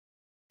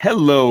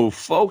Hello,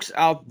 folks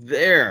out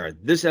there.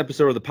 This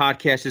episode of the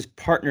podcast is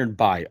partnered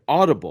by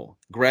Audible.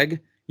 Greg,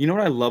 you know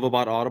what I love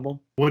about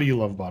Audible? What do you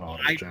love about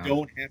Audible, I John?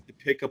 don't have to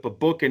pick up a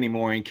book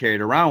anymore and carry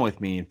it around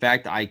with me. In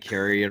fact, I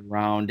carry it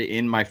around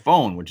in my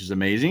phone, which is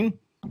amazing.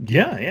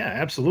 Yeah,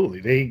 absolutely.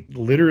 They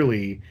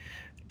literally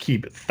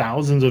keep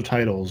thousands of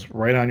titles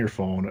right on your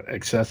phone,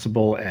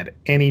 accessible at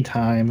any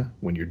time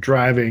when you're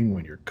driving,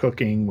 when you're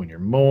cooking, when you're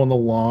mowing the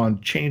lawn,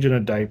 changing a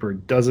diaper,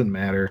 doesn't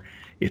matter.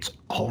 It's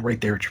all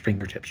right there at your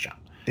fingertips, John.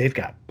 They've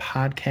got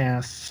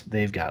podcasts,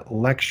 they've got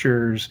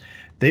lectures,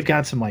 they've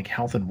got some like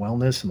health and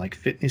wellness and like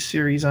fitness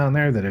series on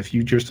there that if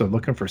you just are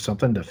looking for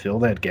something to fill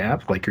that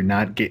gap, like you're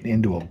not getting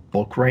into a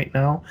book right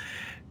now,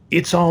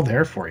 it's all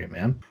there for you,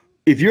 man.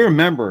 If you're a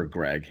member,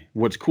 Greg,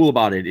 what's cool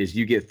about it is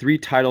you get 3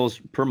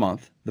 titles per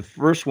month. The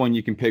first one,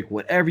 you can pick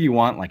whatever you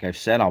want. Like I've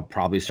said, I'll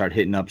probably start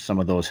hitting up some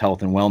of those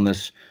health and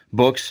wellness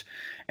books.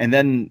 And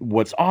then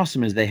what's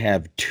awesome is they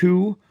have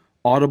 2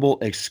 Audible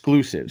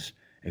exclusives.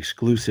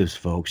 Exclusives,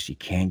 folks. You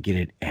can't get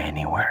it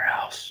anywhere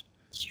else.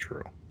 It's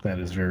true. That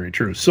is very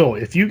true. So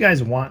if you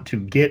guys want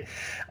to get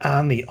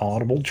on the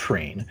Audible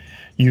train,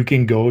 you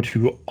can go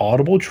to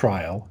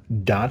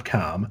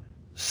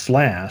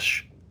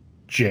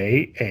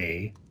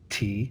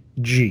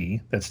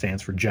audibletrial.com/JATG. That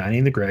stands for Johnny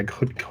and the Greg.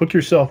 Hook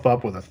yourself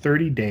up with a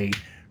 30-day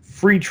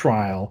free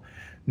trial.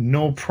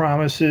 No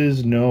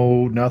promises,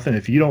 no nothing.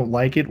 If you don't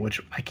like it, which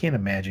I can't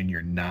imagine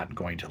you're not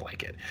going to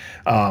like it,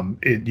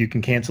 you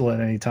can cancel at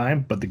any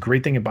time. But the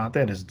great thing about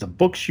that is the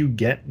books you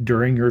get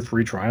during your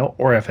free trial,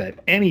 or if at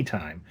any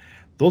time,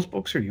 those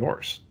books are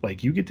yours.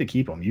 Like you get to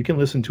keep them. You can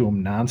listen to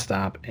them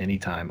nonstop,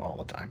 anytime, all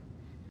the time.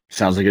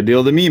 Sounds like a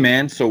deal to me,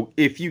 man. So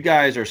if you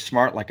guys are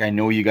smart, like I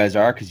know you guys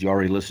are, because you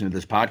already listen to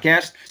this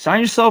podcast,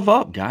 sign yourself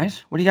up,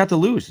 guys. What do you got to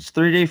lose? It's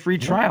 30-day free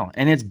trial,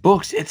 and it's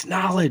books, it's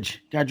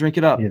knowledge. Gotta drink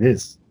it up. It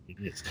is. It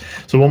is.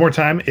 So one more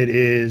time, it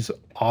is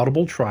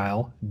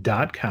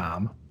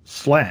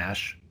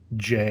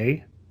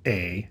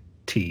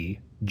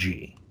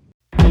audibletrial.com/JATG.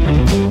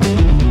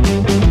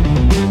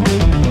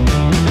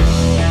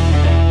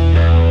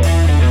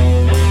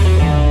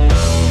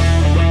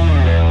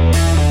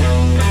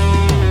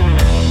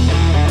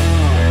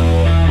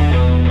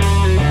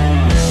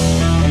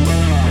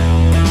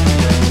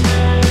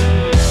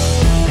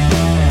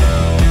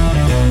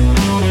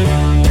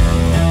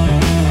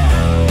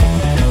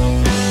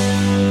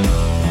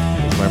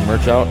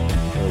 Merch out.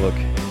 Look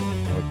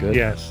good.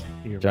 Yes.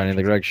 Johnny and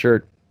the Greg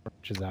shirt.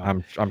 Merch is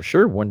out. I'm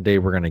sure one day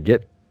we're gonna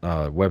get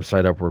a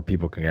website up where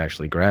people can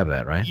actually grab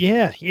that, right?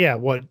 Yeah.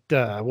 What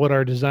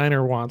our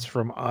designer wants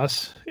from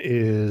us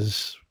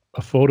is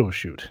a photo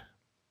shoot,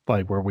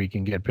 like where we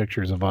can get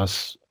pictures of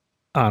us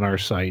on our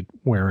site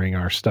wearing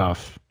our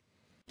stuff.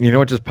 You know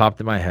what just popped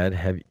in my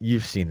head?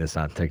 You've seen this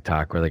on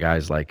TikTok where the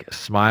guy's like,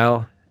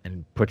 smile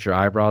and put your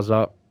eyebrows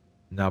up.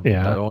 No,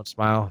 don't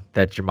smile.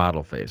 That's your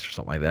model face or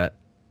something like that.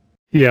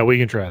 Yeah, we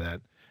can try that.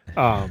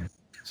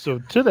 So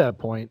to that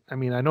point, I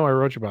mean, I know I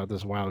wrote you about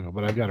this a while ago,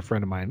 but I've got a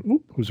friend of mine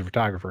who's a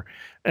photographer,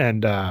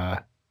 and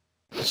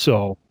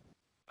so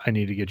I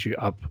need to get you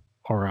up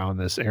around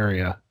this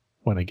area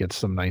when it gets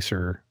some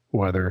nicer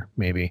weather,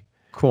 maybe.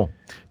 Cool.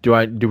 Do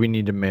we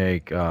need to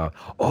make?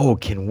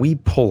 Can we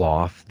pull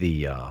off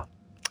the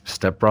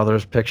Step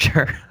Brothers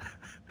picture?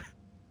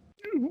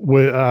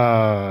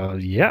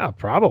 Yeah,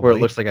 probably. Where it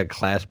looks like a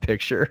class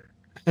picture.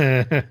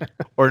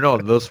 Or no,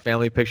 those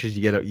family pictures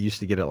you used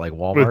to get at like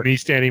Walmart. With me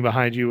standing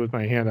behind you with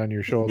my hand on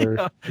your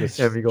shoulder, just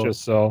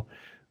so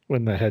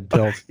when the head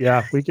tilts.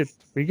 Yeah, we could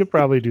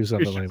probably do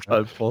something like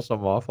that. Pull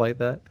some off like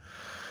that.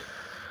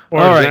 Or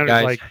all right,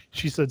 guys. Like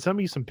she said, send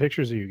me some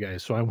pictures of you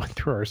guys. So I went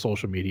through our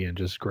social media and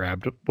just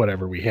grabbed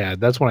whatever we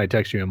had. That's when I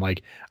text you. I'm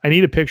like, I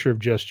need a picture of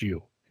just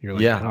you. You're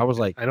like, yeah. I was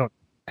like, I don't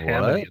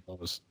have any of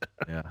those.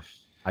 Yeah,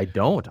 I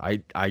don't.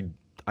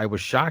 I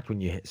was shocked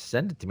when you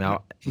sent it to me.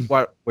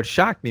 What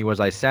shocked me was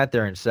I sat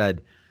there and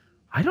said,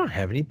 I don't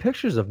have any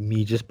pictures of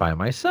me just by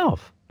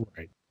myself.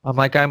 Right. I'm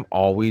like, I'm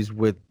always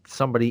with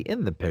somebody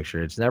in the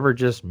picture. It's never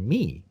just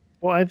me.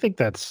 Well, I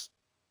think I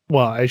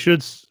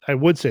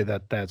would say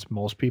that that's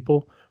most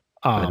people.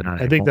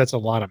 I think that's a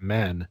lot of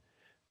men,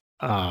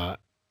 and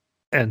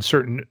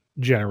certain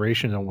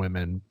generation of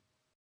women,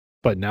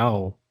 but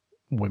now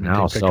women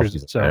take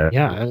pictures. So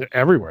yeah,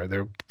 everywhere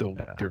they're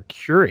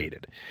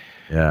curated.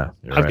 Yeah,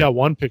 I've got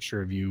one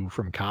picture of you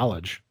from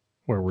college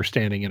where we're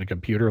standing in a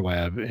computer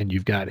lab and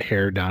you've got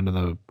hair down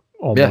to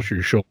almost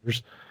your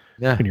shoulders.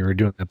 Yeah, when you were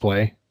doing the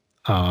play.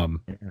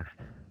 I'm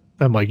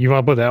like, you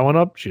want to put that one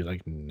up? She's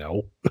like,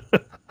 no. All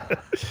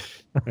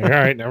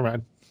right, never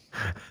mind.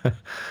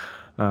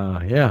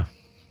 Yeah.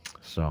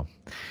 So,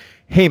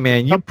 hey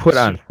man, you put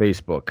on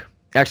Facebook.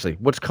 Actually,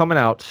 what's coming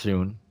out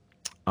soon?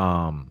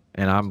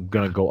 And I'm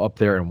going to go up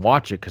there and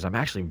watch it because I'm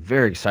actually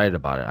very excited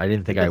about it. I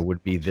didn't think I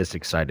would be this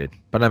excited,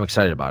 but I'm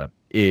excited about it.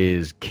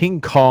 Is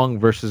King Kong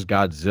versus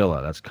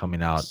Godzilla. That's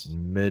coming out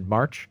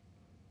mid-March?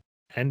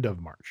 End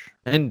of March.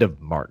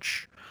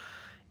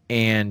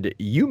 And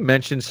you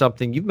mentioned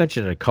something. You've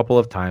mentioned it a couple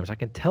of times. I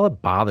can tell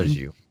it bothers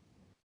you.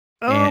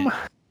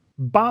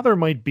 Bother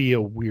might be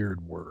a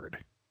weird word.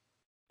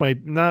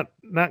 might not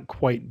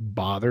quite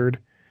bothered,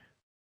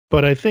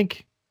 but I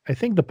think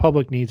the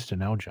public needs to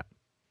know, John.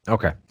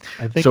 Okay.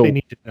 I think So they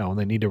need to know and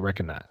they need to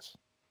recognize.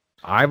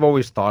 I've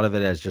always thought of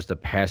it as just a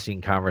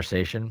passing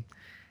conversation.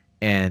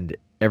 And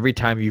every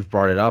time you've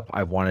brought it up,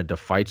 I've wanted to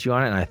fight you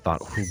on it. And I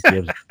thought, who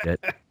gives a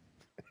shit?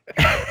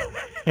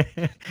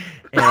 And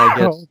I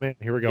guess Oh man,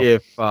 here we go.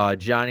 if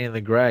Johnny and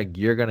the Greg,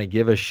 you're going to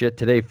give a shit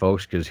today,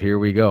 folks, because here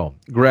we go.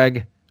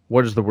 Greg,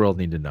 what does the world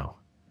need to know?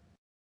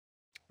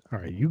 All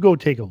right, you go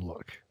take a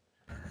look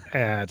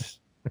at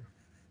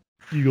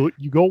you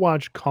go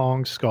watch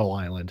Kong Skull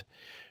Island,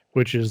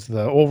 which is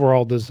the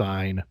overall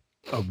design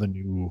of the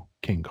new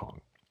King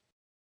Kong.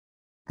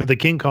 The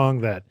King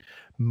Kong that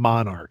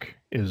Monarch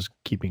is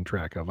keeping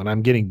track of. And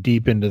I'm getting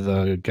deep into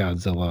the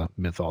Godzilla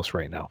mythos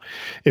right now.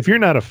 If you're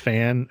not a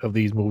fan of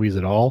these movies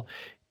at all,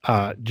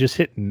 just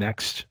hit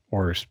next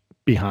or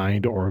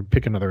behind or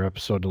pick another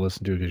episode to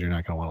listen to because you're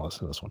not going to want to listen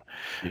to this one.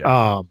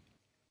 Yeah.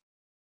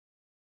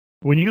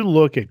 When you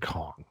look at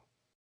Kong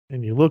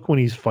and you look when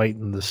he's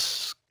fighting the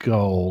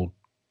skull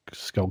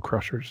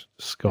crushers,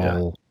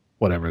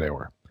 whatever they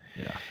were.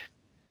 Yeah.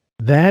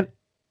 That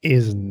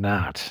is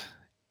not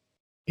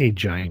a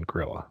giant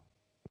gorilla.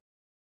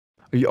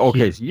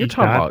 Okay, so you're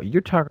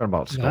talking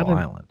about Skull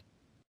Island.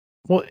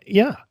 Well,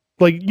 yeah.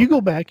 Like you go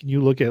back and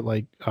you look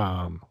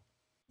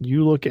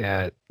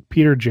at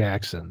Peter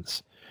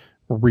Jackson's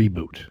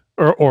reboot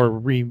or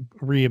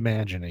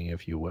reimagining,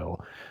 if you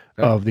will,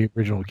 of the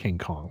original King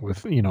Kong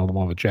with, the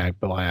one with Jack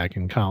Black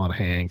and Colin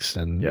Hanks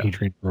and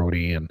Adrian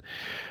Brody. And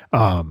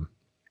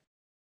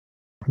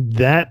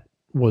that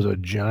was a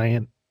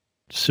giant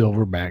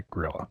silverback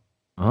gorilla.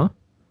 Huh?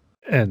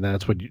 And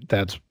that's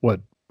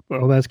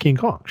King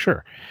Kong.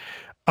 Sure.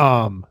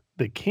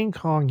 The King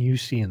Kong you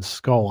see in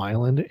Skull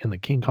Island and the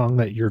King Kong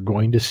that you're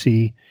going to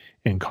see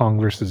in Kong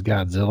versus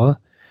Godzilla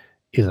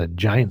is a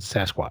giant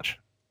Sasquatch.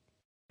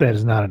 That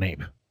is not an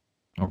ape.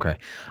 Okay.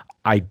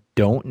 I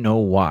don't know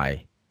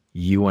why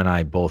you and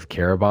I both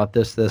care about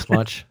this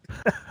much,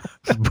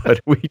 but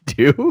we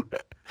do.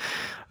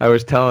 I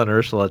was telling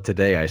Ursula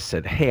today, I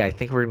said, hey, I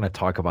think we're going to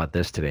talk about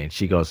this today. And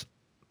she goes,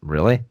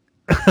 really?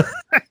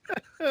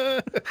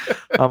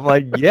 I'm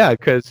like, yeah,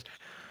 because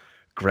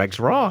Greg's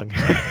wrong.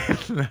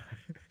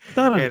 That's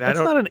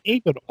not an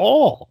ape at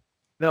all.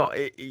 No,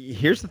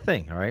 here's the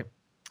thing, all right?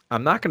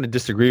 I'm not going to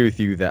disagree with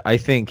you that I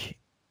think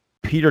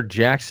Peter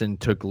Jackson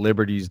took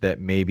liberties that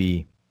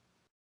maybe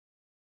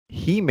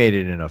he made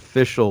it an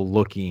official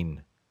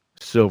looking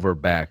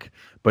silverback.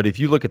 But if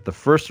you look at the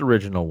first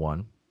original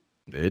one,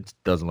 it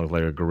doesn't look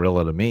like a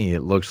gorilla to me.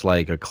 It looks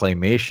like a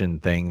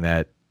claymation thing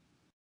that,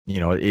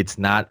 it's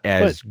not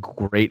as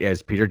great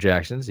as Peter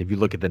Jackson's. If you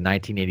look at the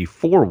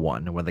 1984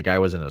 one, when the guy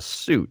was in a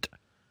suit,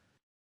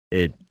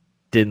 it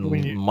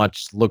didn't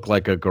much look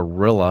like a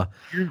gorilla.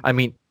 I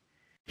mean,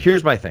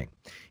 here's my thing.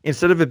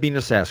 Instead of it being a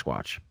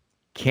Sasquatch,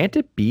 can't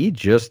it be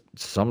just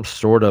some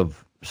sort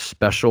of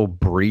special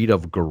breed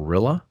of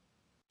gorilla?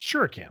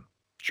 Sure it can.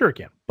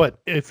 But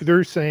if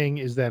they're saying,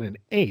 is that an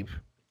ape?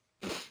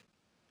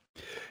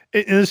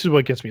 And this is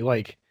what gets me,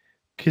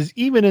 because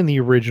even in the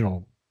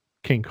original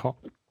King Kong,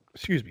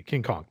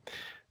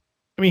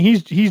 I mean,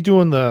 he's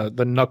doing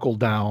the knuckle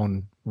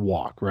down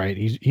walk, right?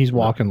 He's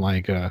walking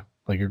like a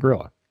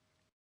gorilla.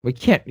 We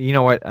can't, you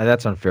know what?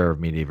 That's unfair of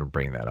me to even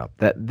bring that up.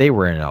 That they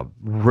were in a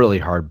really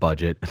hard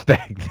budget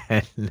back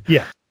then.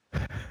 Yeah.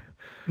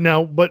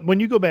 Now, but when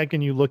you go back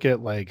and you look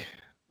at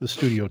the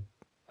studio,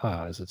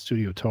 is it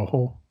Studio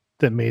Toho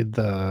that made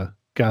the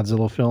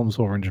Godzilla films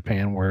over in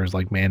Japan, where it's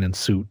like man in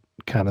suit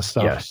kind of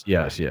stuff?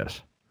 Yes.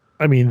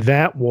 I mean,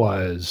 that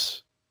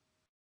was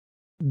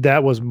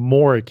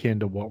more akin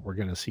to what we're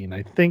going to see. And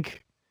I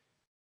think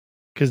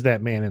because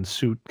that man in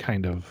suit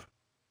kind of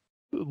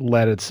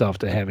led itself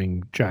to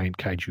having giant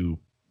kaiju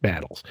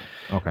battles.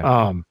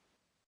 Okay.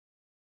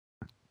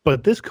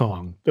 But this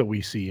Kong that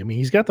we see, I mean,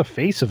 he's got the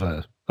face of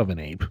an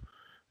ape.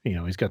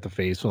 He's got the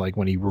face, so like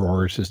when he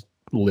roars, his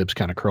lips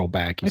kind of curl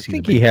back. I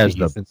think he has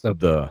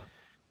the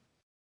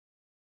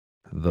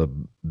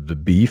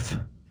beef.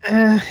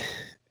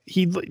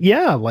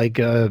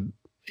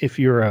 If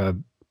you're a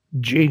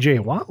JJ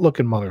Watt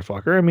looking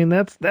motherfucker, I mean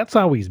that's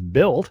how he's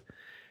built.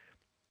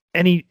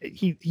 And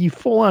he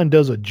full on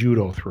does a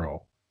judo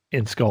throw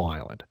in Skull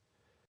Island.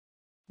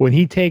 When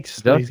he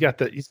takes he's got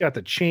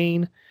the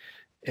chain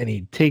and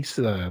he takes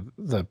the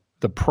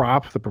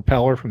prop, the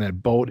propeller from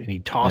that boat, and he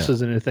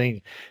tosses it in a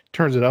thing,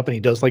 turns it up, and he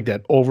does like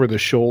that over the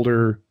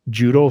shoulder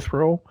judo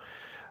throw.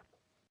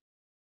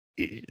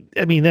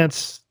 I mean,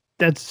 that's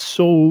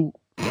so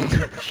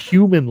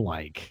human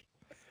like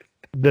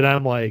that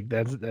I'm like,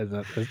 that's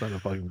not a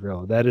fucking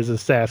gorilla. That is a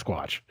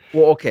Sasquatch.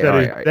 Well, okay,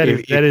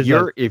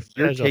 if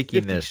you're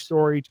taking this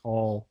story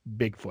tall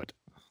Bigfoot.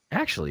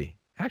 Actually,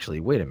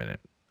 wait a minute.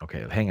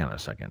 Okay, hang on a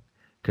second.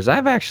 Because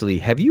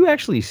have you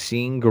actually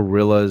seen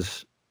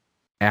gorillas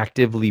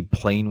actively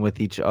playing with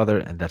each other?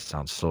 And that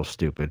sounds so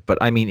stupid, but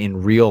I mean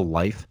in real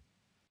life.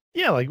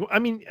 Yeah,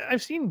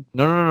 I've seen.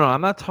 No. I'm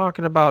not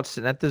talking about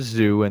sitting at the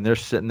zoo and they're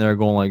sitting there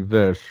going like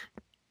this.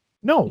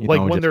 No, You like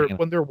know, when just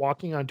hanging- they're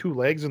walking on two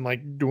legs and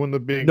like doing the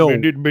big no,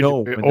 when when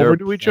over they're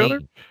to each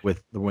other. playing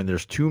when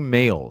there's two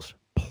males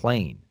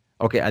playing.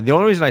 Okay, and the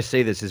only reason I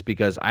say this is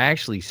because I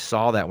actually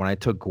saw that when I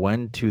took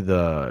Gwen to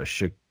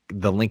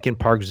the Lincoln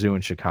Park Zoo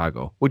in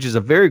Chicago, which is a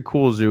very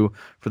cool zoo.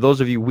 For those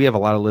of you, we have a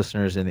lot of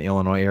listeners in the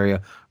Illinois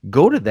area.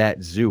 Go to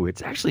that zoo.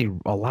 It's actually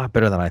a lot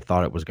better than I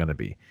thought it was going to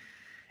be.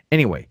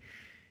 Anyway,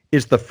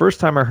 it's the first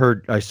time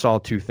I saw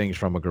two things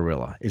from a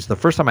gorilla. It's the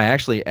first time I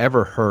actually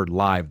ever heard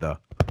live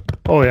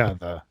Oh yeah,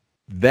 the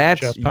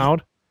that's chest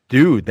pound.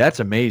 dude, that's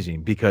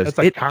amazing because That's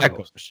like it Carlos.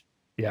 echoes.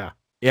 Yeah,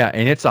 Yeah,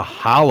 and it's a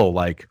hollow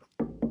Yeah.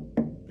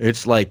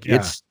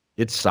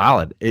 it's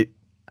solid. It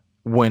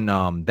when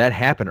that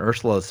happened,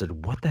 Ursula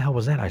said, "What the hell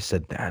was that?" I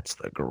said, "That's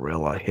the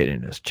gorilla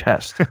hitting his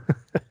chest."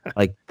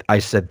 Like I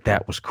said,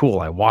 that was cool.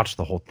 I watched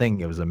the whole thing.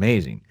 It was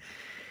amazing.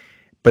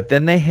 But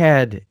then it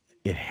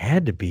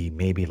had to be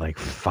maybe like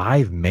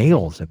 5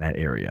 males in that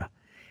area,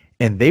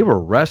 and they were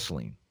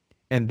wrestling,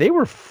 and they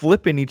were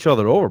flipping each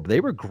other over.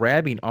 They were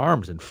grabbing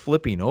arms and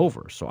flipping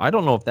over. So I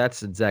don't know if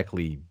that's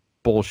exactly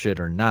bullshit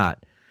or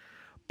not.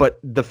 But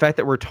the fact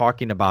that we're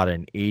talking about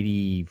an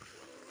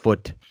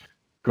 80-foot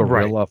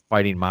gorilla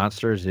fighting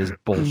monsters is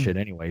bullshit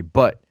anyway.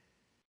 But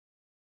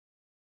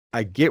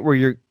I get where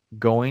you're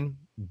going,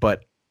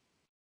 but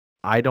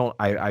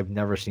I've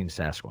never seen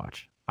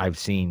Sasquatch. I've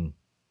seen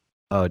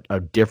a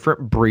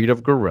different breed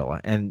of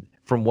gorilla. And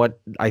from what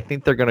I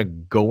think they're going to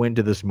go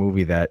into this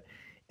movie, that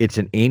it's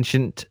an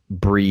ancient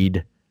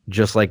breed,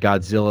 just like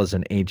Godzilla is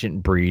an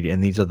ancient breed.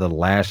 And these are the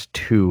last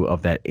two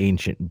of that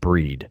ancient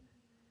breed.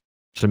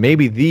 So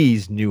maybe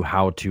these knew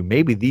how to,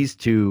 maybe these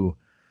two.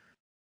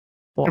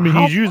 Well, I mean,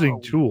 how he's far using are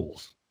we-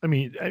 tools. I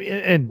mean,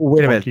 and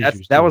Wait a minute. monkeys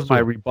use That was tools, my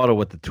too. rebuttal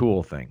with the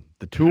tool thing.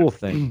 The tool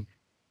thing.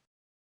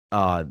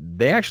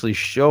 They actually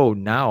show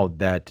now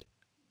that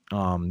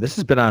this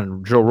has been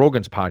on Joe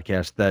Rogan's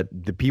podcast, that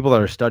the people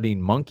that are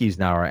studying monkeys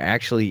now are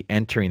actually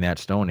entering that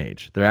Stone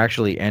Age. They're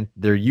actually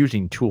they're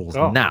using tools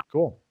now,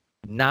 Cool.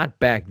 not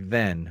back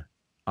then.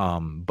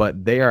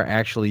 But they are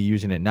actually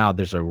using it now.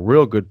 There's a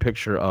real good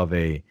picture of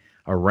a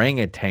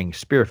orangutan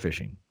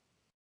spearfishing.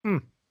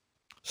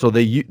 So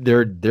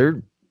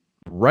they're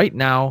right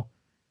now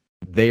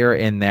they're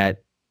in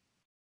that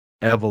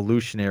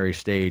evolutionary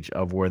stage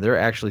of where they're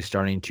actually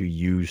starting to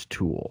use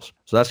tools.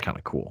 So that's kind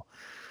of cool.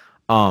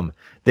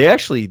 They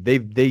actually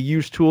they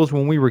use tools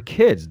when we were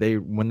kids.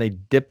 When they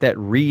dip that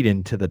reed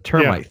into the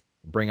termite,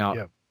 bring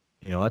out,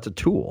 that's a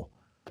tool.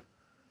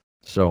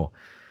 So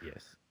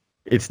Yes.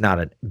 it's not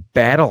a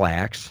battle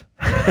axe.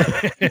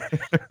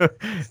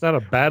 It's not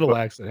a battle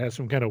axe that has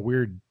some kind of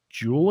weird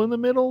jewel in the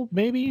middle,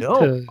 maybe?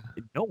 No,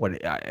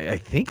 what I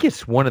think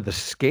it's one of the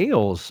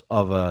scales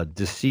of a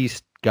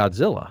deceased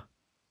Godzilla.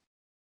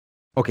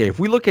 Okay, if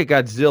we look at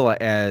Godzilla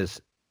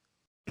as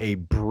a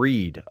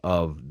breed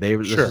of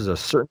this is a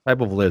certain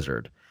type of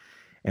lizard,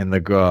 and the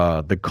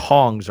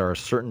Kongs are a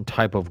certain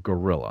type of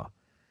gorilla.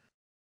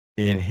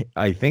 And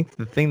I think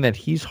the thing that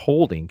he's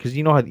holding, because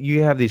you know how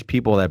you have these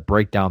people that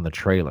break down the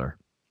trailer,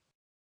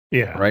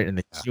 right, and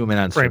they zoom in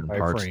on frame certain by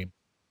parts, frame.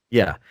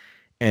 yeah,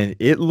 and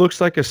it looks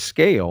like a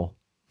scale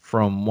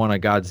from one of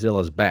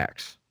Godzilla's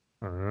backs.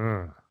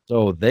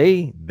 So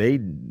they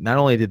not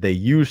only did they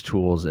use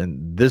tools,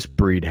 and this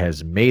breed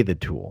has made the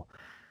tool.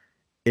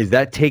 Is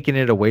that taking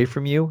it away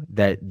from you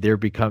that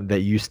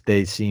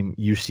they seem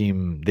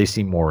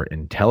more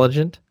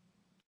intelligent?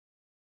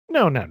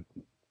 No,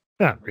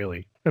 not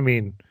really. I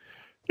mean,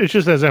 it's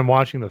just as I'm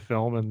watching the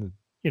film and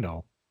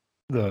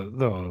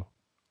the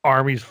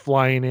army's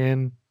flying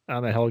in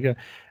on the helicopter.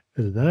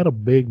 Is that a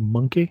big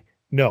monkey?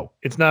 No,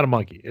 it's not a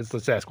monkey. It's the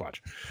Sasquatch.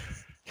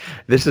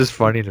 This is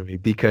funny to me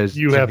because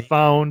You have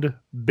found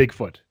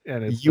Bigfoot,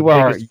 and it's the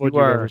biggest foot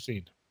you've ever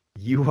seen.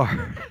 You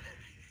are.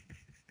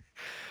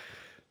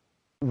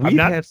 We've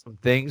had some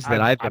things that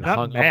I've been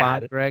hung up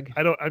on, Greg.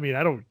 I don't.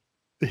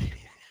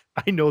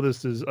 I know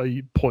this is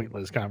a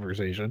pointless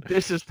conversation.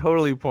 This is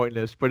totally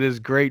pointless, but it's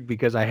great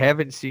because I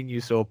haven't seen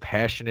you so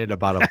passionate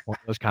about a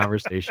pointless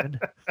conversation.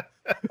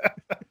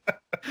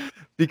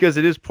 Because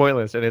it is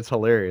pointless and it's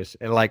hilarious.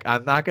 And like,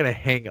 I'm not going to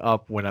hang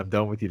up when I'm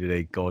done with you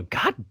today going,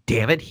 God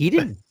damn it, he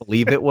didn't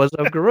believe it was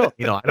a gorilla.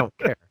 I don't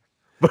care.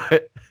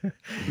 But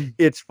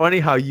it's funny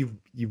how you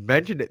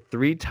mentioned it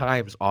 3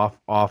 times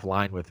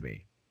offline with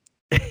me.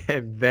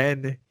 And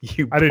then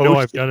I didn't know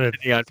I've done it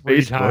on 3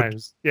 Facebook.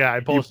 times. Yeah,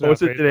 I posted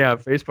it today on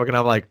Facebook, and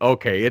I'm like,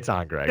 okay, it's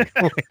on, Greg.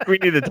 We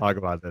need to talk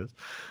about this.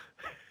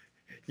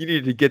 You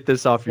need to get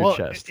this off your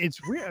chest. It's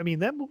weird. I mean,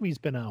 that movie's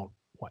been out,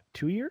 what,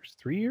 2 years,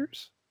 3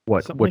 years?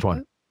 What? Something Which like one?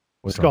 that?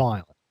 Which Skull one?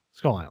 Island.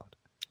 Skull Island.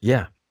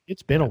 Yeah.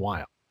 It's been a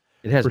while.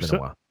 It has been a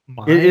while.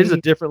 It is a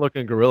different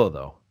looking gorilla,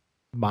 though.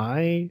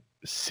 My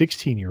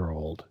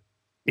 16-year-old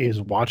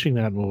is watching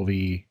that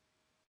movie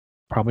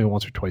probably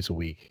once or twice a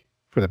week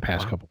for the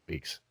past couple of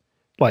weeks.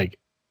 Like,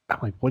 I'm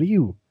like, why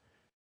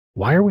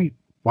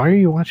are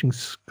you watching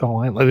Skull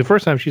Island? Like, the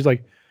first time she's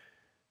like,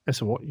 I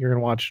said, what, you're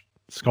going to watch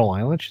Skull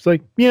Island? She's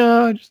like,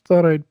 yeah, I just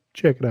thought I'd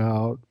check it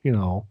out,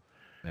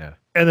 Yeah.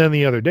 And then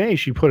the other day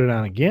she put it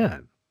on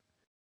again.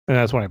 And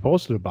that's when I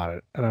posted about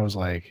it. And I was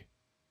like,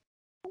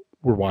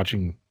 we're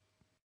watching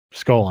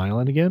Skull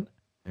Island again.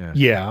 Yeah.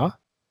 Yeah.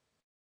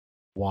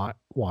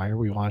 Why are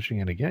we watching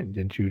it again?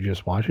 Didn't you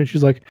just watch it?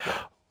 She's like,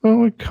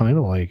 oh, I kind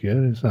of like it.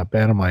 It's not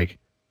bad. I'm like,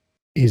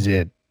 is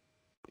it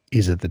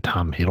the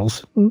Tom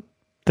Hiddleston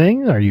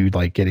thing? Are you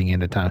like getting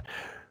into Tom?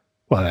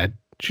 Well,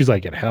 she's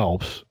like, it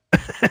helps.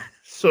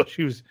 So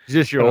she was. Is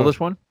this your oldest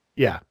one?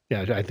 Yeah.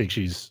 I think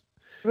she's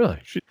Really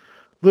a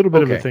little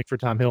bit of Okay. a thing for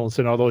Tom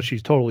Hiddleston, although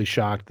she's totally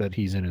shocked that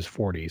he's in his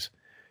 40s,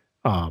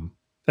 and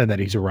that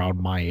he's around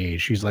my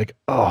age. She's like,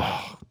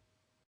 oh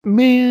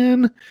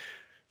man.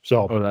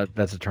 So Oh,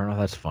 that's Eternal.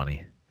 That's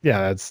funny.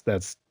 yeah,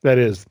 that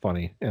is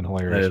funny and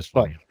hilarious. That is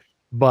funny.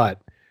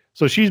 But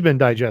so she's been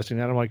digesting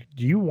that. I'm like,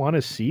 do you want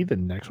to see the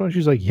next one?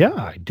 She's like, yeah,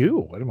 I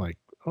do. And I'm like,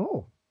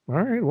 oh, all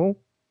right. Well,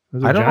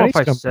 I don't know if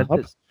I Johnny's said coming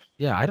up. this.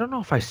 Yeah, I don't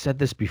know if I said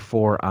this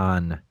before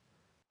on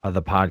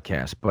the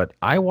podcast, but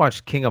I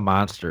watched King of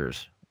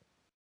Monsters,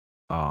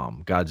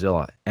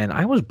 Godzilla, and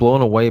I was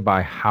blown away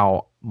by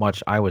how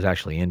much I was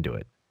actually into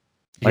it.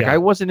 Like Yeah. I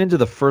wasn't into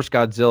the first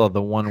Godzilla,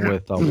 the one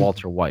with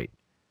Walter White.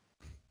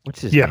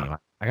 What's his name?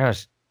 I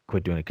gotta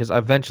quit doing it because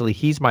eventually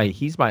he's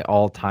my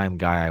all-time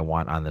guy I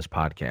want on this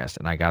podcast,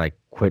 and I gotta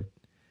quit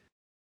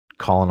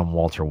calling him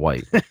Walter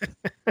White.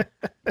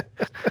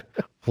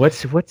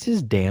 What's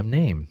his damn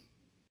name?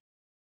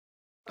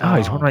 Oh,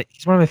 he's one of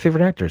my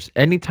favorite actors.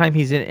 Anytime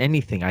he's in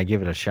anything, I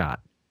give it a shot.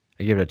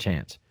 I give it a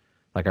chance.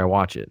 Like I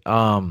watch it.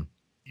 God,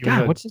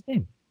 what's his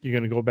name? You're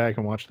gonna go back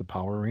and watch the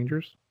Power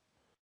Rangers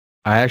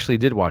I actually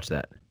did watch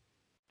that.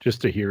 just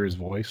to hear his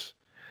voice.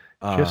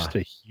 Just to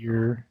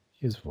hear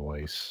his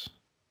voice.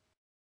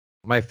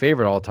 My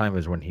favorite all time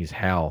is when he's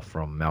Hal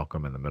from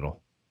Malcolm in the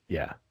Middle.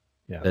 Yeah.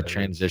 The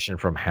transition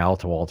from Hal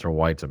to Walter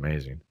White's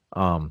amazing.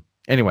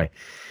 Anyway,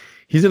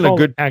 he's in It's a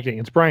good acting.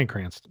 It's Bryan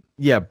Cranston.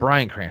 Yeah,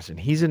 Bryan Cranston.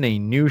 He's in a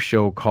new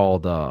show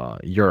called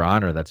Your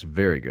Honor. That's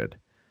very good.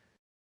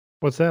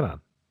 What's that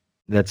on?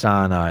 That's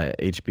on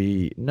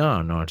HBO.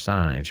 No, it's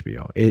not on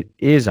HBO. It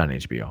is on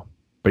HBO,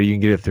 but you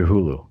can get it through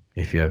Hulu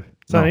if you have.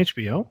 It's on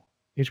HBO.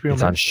 HBO.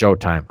 It's on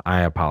Showtime.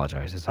 I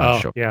apologize. It's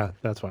on Showtime. Yeah,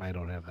 that's why I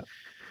don't have that.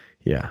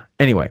 Yeah.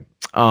 Anyway,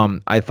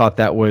 I thought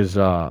that was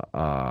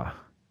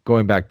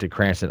going back to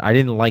Cranston. I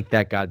didn't like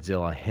that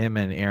Godzilla. Him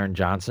and Aaron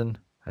Johnson.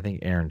 I think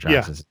Aaron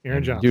Johnson's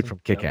Aaron Johnson, dude from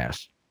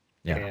Kick-Ass.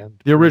 Yeah,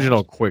 and the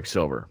original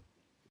Quicksilver.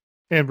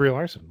 And Brie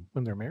Larson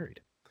when they're married.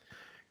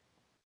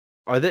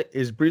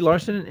 Is Brie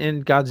Larson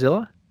in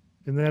Godzilla?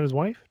 Isn't that his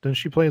wife? Doesn't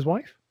she play his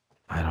wife?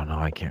 I don't know.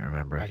 I can't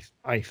remember.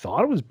 I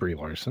thought it was Brie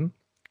Larson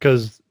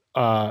because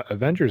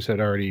Avengers had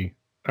already,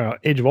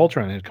 Age of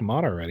Ultron had come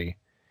out already,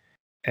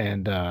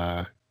 and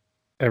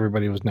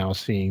everybody was now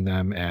seeing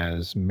them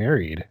as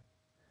married,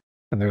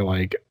 and they're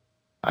like,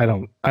 I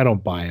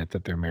don't buy it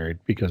that they're married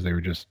because they were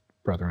just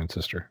brother and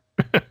sister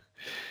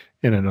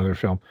in another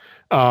film.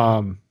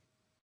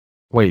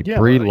 Wait,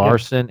 Brie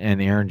Larson and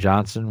Aaron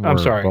Johnson were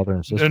brother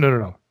and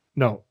sister?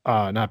 No,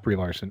 not Brie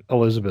Larson.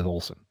 Elizabeth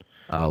Olsen.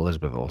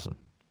 Elizabeth Olsen.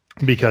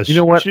 Because you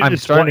know what? I'm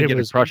starting to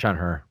get a crush on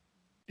her.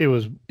 It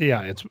was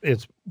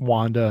it's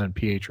Wanda and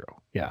Pietro.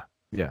 Yeah.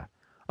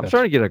 I'm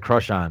starting to get a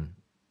crush on.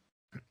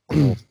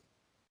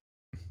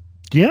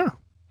 Yeah,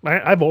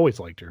 I've always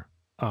liked her.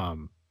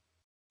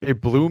 It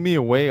blew me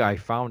away. I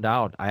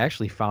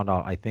actually found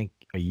out, I think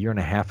a year and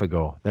a half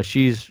ago, that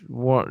she's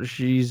one of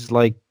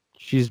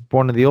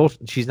the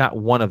Olsen. She's not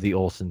one of the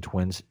Olsen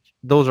twins.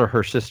 Those are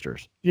her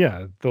sisters.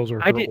 Yeah, those are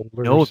her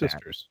older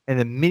sisters.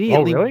 And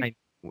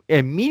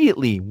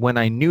immediately when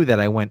I knew that,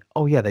 I went,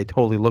 "Oh yeah, they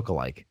totally look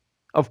alike."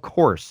 Of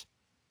course.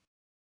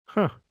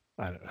 Huh.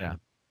 I don't know. Yeah.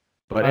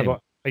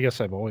 But I guess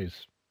I've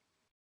always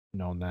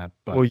known that.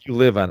 But well, you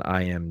live on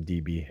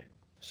IMDb,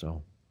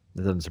 so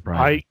that doesn't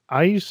surprise me.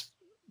 I used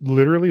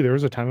literally, there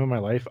was a time in my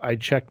life I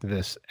checked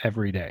this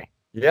every day.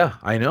 Yeah,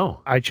 I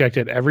know. I checked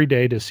it every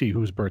day to see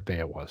whose birthday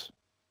it was.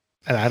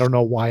 And I don't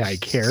know why I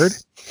cared.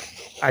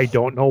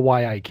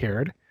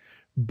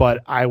 But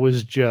I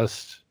was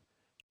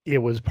it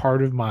was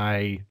part of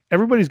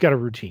everybody's got a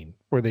routine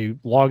where they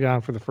log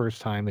on for the first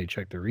time, they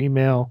check their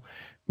email,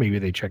 maybe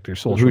they check their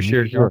social media. Who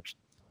shares yours?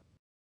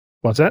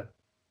 What's that?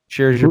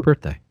 Shares your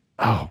birthday.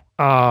 Oh,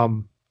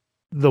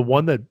 the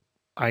one that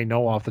I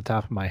know off the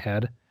top of my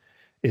head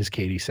is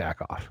Katie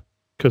Sackhoff,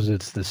 because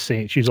it's the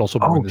same. She's also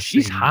born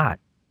she's hot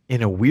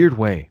in a weird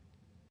way.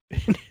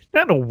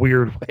 Not in a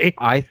weird way.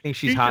 I think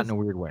she's hot in a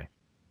weird way.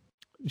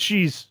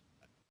 She's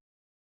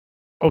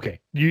okay.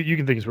 You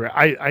can think it's weird.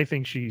 I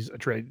think she's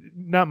attractive.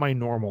 Not my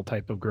normal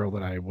type of girl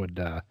that I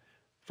would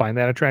find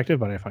that attractive,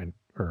 but I find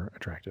her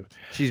attractive.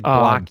 She's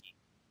blocky.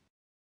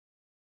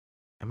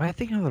 Am I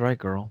thinking of the right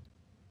girl?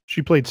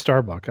 She played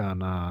Starbuck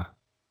on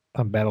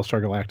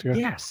Battlestar Galactica.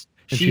 Yes,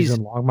 and she's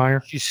in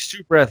Longmire. She's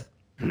super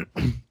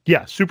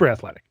super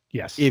athletic.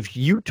 Yes. If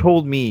you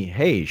told me,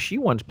 hey, she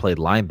once played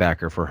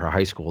linebacker for her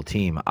high school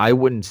team, I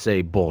wouldn't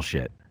say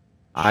bullshit.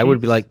 I would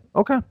be like,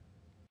 okay.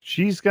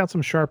 She's got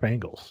some sharp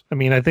angles. I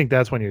mean, I think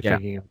that's when you're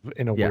thinking of,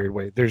 in a weird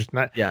way. There's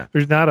not a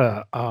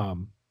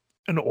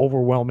an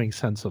overwhelming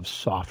sense of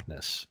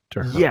softness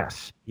to her.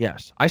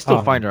 Yes. I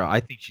still find her. I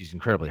think she's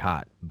incredibly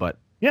hot, but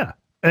yeah.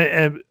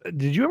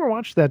 Did you ever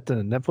watch that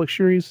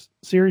Netflix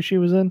series she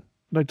was in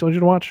that I told you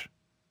to watch,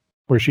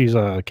 where she's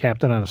a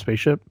captain on a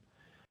spaceship?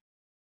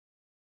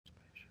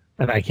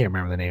 And I can't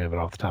remember the name of it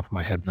off the top of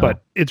my head, No.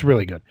 but it's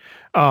really good.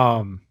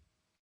 I'm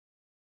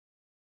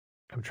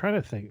trying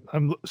to think.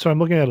 I'm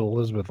looking at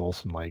Elizabeth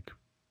Olsen, like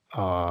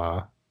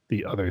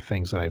the other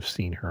things that I've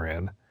seen her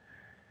in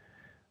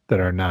that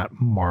are not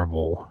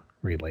Marvel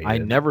related. I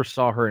never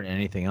saw her in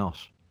anything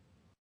else.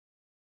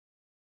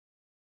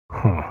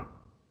 Huh.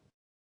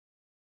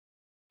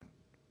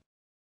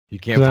 You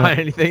can't find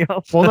anything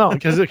else. Well, no,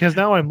 because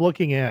now I'm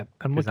looking at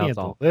now the it's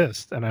all-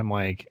 list, and I'm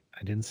like,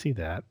 I didn't see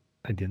that.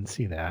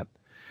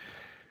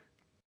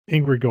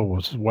 Ingrid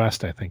Goes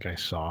West, I think I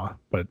saw,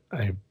 but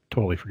I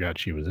totally forgot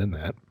she was in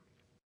that.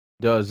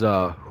 Does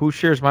Who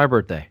Shares My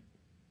Birthday?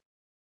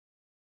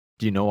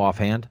 Do you know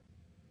offhand?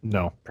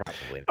 No.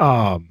 Probably.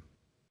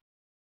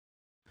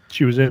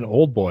 She was in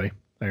Old Boy.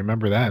 I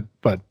remember that,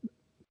 but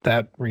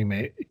that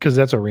remake, because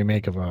that's a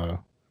remake of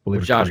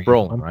With Josh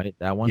Brolin, right?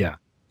 That one. Yeah,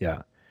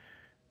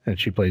 and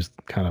she plays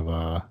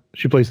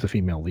she plays the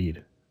female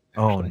lead.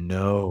 Actually. Oh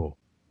no.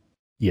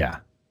 Yeah.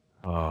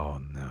 Oh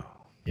no.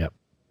 Yep.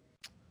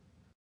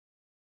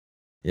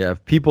 Yeah,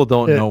 if people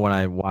don't know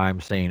why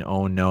I'm saying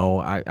oh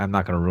no, I'm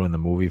not going to ruin the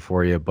movie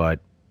for you, but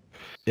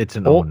it's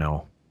an oh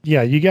no.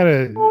 Yeah, you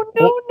gotta. Oh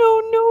no.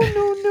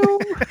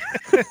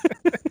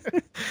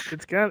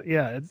 It's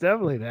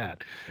definitely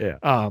that.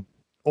 Yeah.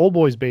 Old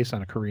Boy's based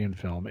on a Korean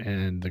film,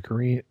 and I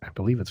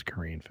believe it's a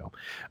Korean film.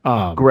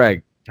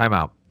 Greg, time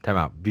out.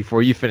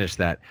 Before you finish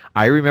that,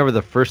 I remember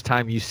the first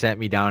time you sent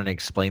me down and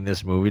explained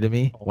this movie to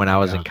me when I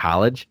was in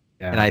college,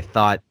 and I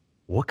thought,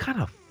 what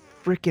kind of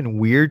freaking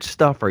weird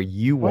stuff are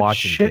you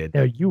watching, kid?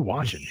 Are you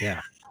watching?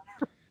 Yeah.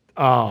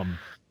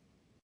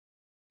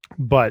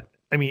 But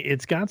I mean,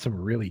 it's got some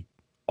really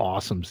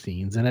awesome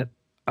scenes in it.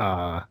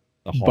 The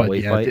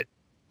hallway fight.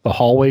 The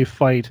hallway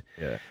fight.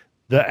 Yeah.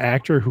 The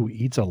actor who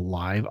eats a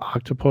live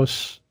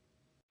octopus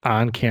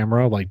on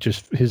camera, like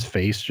just his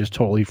face just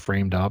totally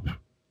framed up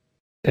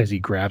as he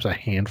grabs a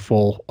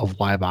handful of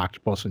live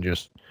octopus and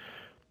just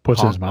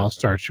puts in his mouth,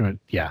 starts doing it.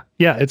 Yeah.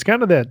 It's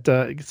kind of that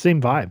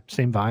same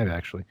vibe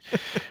actually.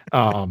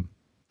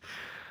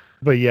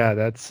 But yeah,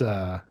 that's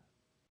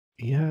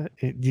you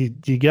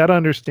got to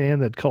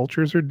understand that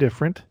cultures are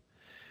different.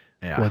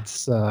 Yeah.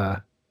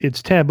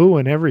 It's taboo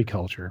in every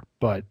culture,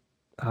 but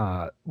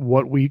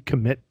what we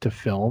commit to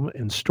film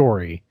and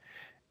story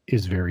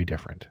is very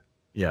different.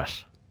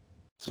 Yes.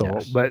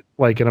 So, but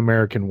like an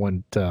American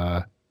wouldn't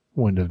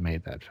have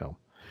made that film.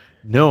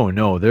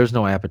 No, there's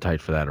no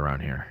appetite for that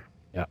around here.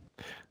 Yeah.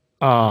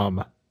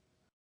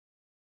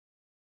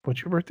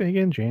 What's your birthday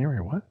again? January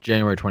what?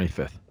 January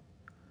 25th.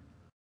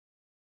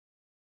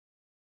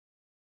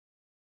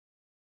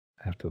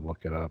 I have to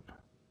look it up.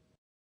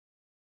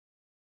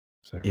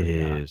 It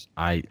is.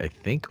 I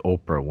think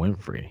Oprah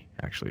Winfrey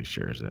actually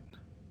shares it.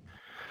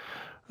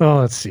 Oh,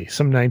 let's see.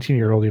 Some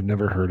 19-year-old you've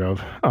never heard of.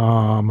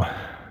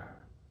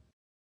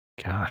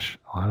 Gosh,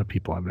 a lot of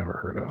people I've never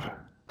heard of.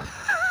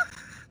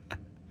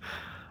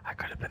 I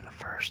could have been the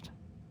first.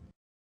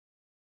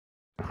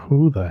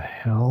 Who the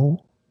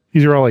hell?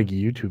 These are all like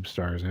YouTube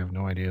stars. I have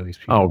no idea these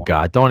people. Oh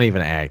God, don't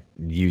even act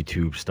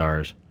YouTube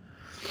stars.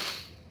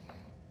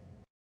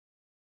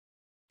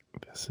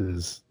 This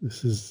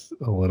is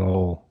a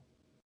little.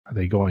 Are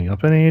they going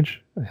up in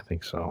age? I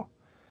think so.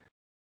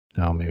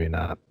 No, maybe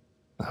not.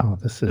 Oh,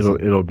 this is.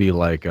 It'll be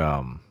like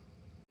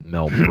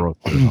Mel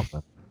Brooks or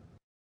something.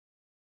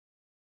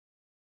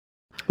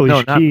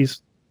 Alicia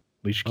Keys.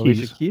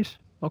 Alicia Keys.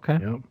 Okay.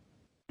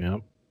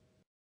 Yep.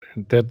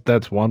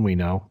 That's one we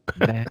know.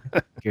 That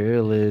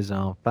girl is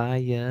on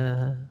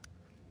fire.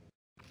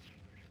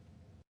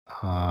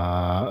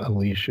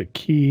 Alicia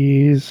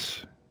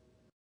Keys.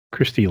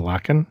 Christy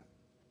Locken.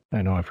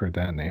 I know I've heard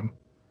that name.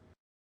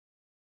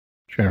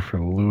 Jennifer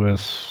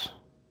Lewis.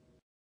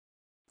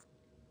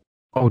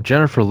 Oh,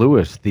 Jennifer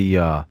Lewis.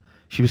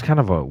 She was kind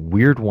of a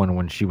weird one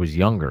when she was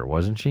younger,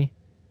 wasn't she?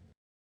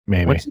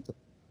 Maybe.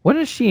 When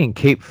is she in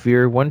Cape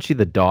Fear? Wasn't she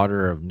the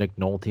daughter of Nick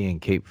Nolte in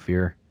Cape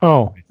Fear?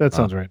 Oh, that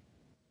sounds right.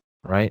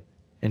 Right?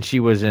 And she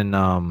was in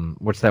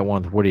what's that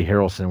one with Woody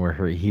Harrelson where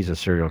he's a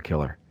serial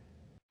killer?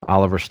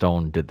 Oliver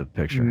Stone did the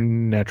picture.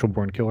 Natural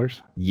Born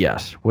Killers?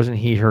 Yes. Wasn't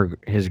he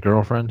his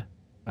girlfriend?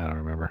 I don't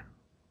remember.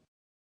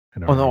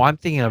 No, I'm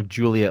thinking of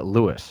Juliette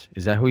Lewis.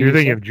 Is that who you're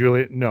thinking of?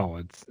 Juliette? No,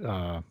 it's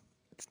not.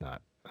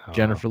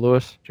 Jennifer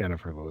Lewis?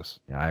 Jennifer Lewis.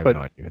 Yeah, I have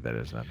no idea who that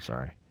is. I'm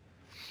sorry.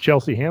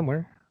 Chelsea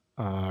Handler,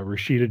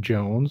 Rashida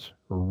Jones,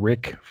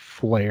 Ric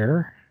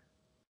Flair.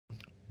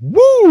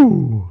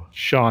 Woo!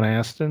 Sean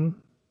Astin,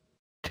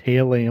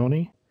 Téa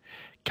Leoni.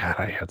 God,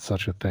 I had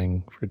such a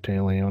thing for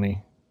Téa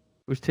Leoni.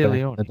 Who's Téa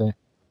Leoni?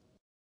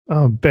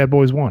 Bad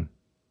Boys 1.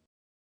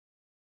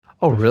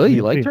 Oh, really?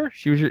 You liked her?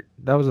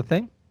 That was a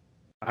thing?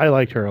 I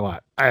liked her a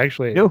lot.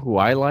 You know who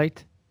I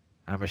liked?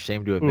 I'm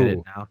ashamed to admit it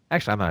now.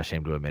 Actually, I'm not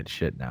ashamed to admit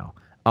shit now.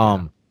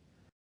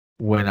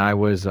 When I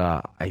was,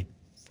 I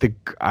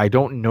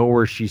don't know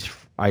where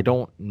I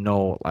don't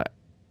know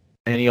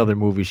any other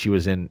movie she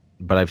was in,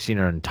 but I've seen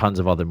her in tons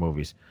of other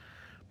movies.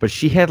 but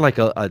she had like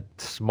a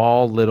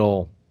small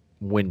little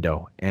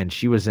window, and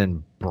she was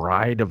in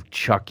Bride of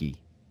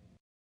Chucky.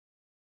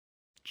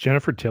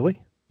 Jennifer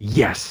Tilly?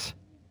 Yes.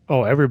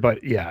 Oh,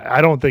 everybody. Yeah.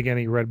 I don't think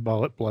any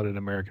red-blooded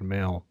American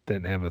male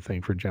didn't have a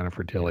thing for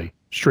Jennifer Tilly.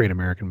 Straight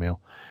American male.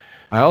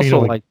 I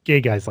also like gay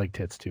guys like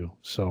tits too.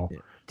 So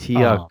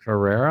Tia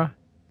Carrera,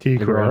 Tia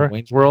the girl in Carrera.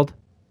 Wayne's World.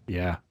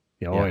 Yeah.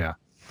 Oh yeah.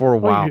 For a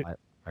while,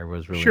 I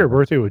was really share a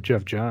birthday with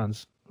Jeff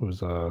Johns,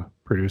 who's a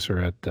producer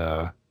at.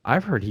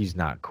 I've heard he's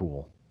not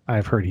cool.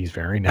 I've heard he's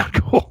very not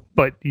cool,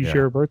 but you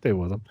share a birthday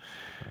with him.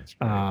 That's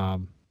great.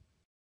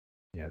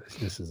 Yeah,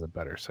 this is a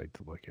better site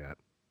to look at.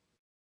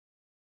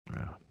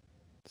 Yeah.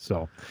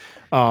 So,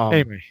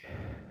 anyway,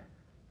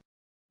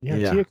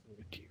 Tia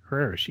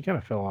Carrera, she kind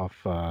of fell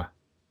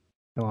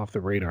off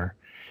the radar.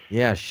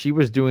 Yeah, she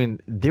was doing.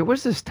 There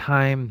was this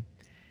time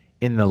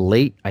in the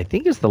late, I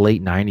think it's the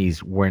late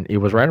 '90s, when it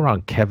was right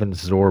around Kevin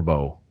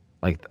Sorbo,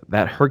 like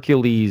that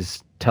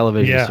Hercules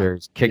television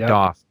series kicked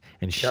off,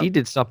 and she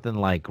did something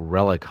like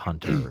Relic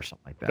Hunter or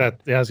something like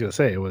that. I was gonna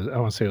say it was. I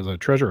want to say it was a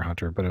treasure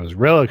hunter, but it was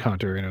Relic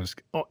Hunter, and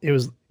it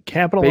was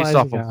capitalizing based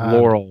off of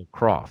Laura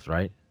Croft,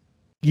 right?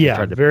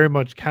 Yeah, very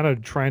much kind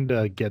of trying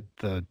to get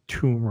the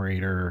Tomb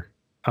Raider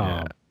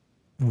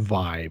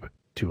vibe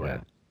to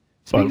it.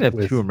 Speaking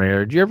of Tomb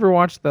Raider, did you ever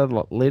watch the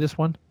latest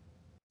one?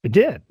 I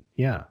did.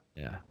 Yeah.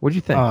 Yeah. What'd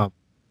you think?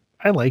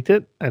 I liked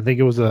it. I think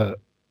it was a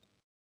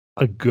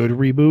good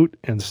reboot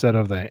instead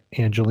of the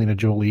Angelina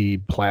Jolie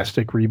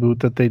plastic reboot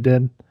that they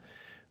did,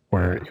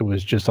 where it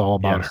was just all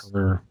about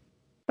her.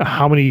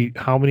 How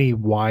many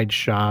wide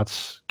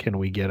shots can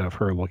we get of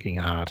her looking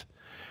hot?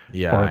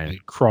 Yeah, or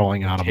like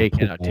crawling out of a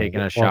pool, taking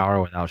a shower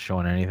without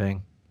showing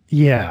anything.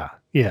 Yeah,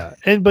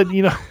 but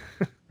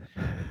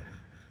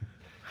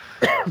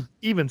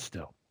even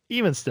still,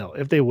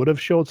 if they would have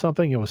showed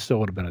something, it still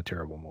would have been a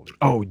terrible movie.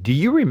 Oh, do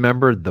you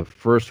remember the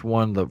first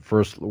one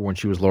when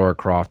she was Laura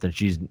Croft and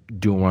she's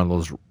doing one of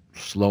those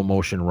slow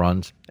motion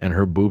runs and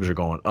her boobs are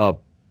going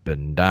up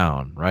and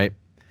down, right?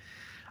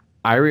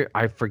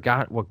 I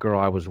forgot what girl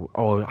I was.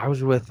 Oh, I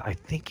was with. I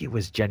think it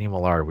was Jenny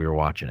Millard. We were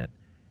watching it,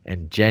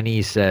 and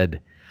Jenny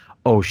said,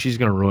 "Oh, she's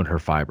gonna ruin her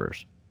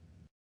fibers."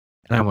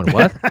 And I went,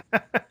 "What?"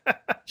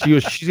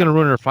 She's gonna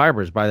ruin her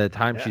fibers. By the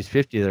time she's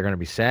 50, they're gonna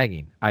be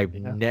sagging.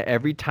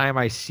 Every time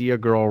I see a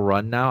girl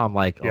run now, I'm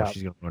like, "Oh,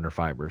 she's gonna ruin her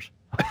fibers."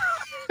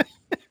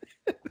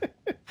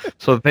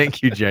 So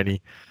thank you,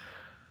 Jenny,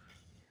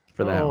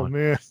 for that one. Oh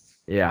man,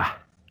 yeah,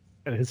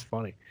 and it's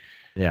funny.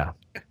 Yeah,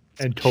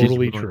 and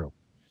totally true.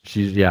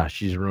 She's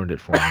ruined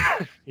it for me.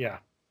 Yeah.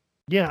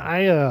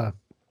 I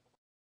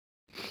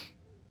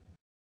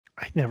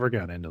never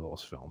got into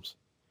those films.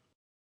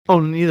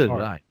 Oh, neither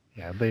did I.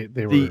 Yeah, they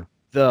were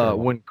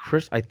when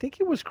I think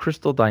it was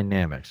Crystal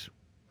Dynamics.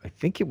 I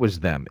think it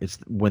was them. It's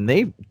when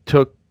they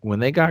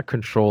got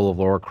control of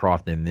Laura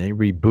Croft and they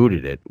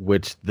rebooted it,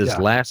 which this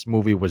last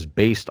movie was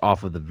based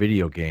off of the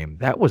video game.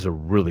 That was a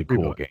really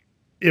cool game.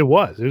 It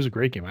was a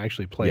great game. I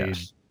actually played.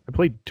 Yes. I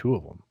played 2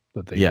 of them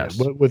that they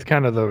did with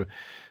kind of the,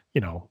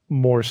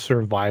 more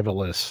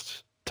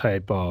survivalist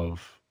type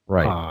of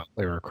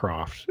Lara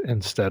Croft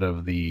instead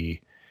of the,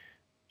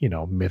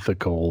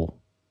 mythical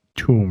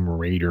Tomb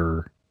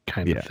Raider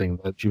kind of thing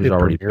that she was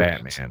already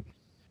Batman.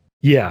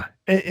 Yeah.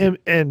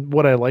 And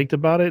what I liked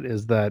about it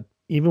is that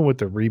even with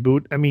the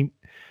reboot, I mean,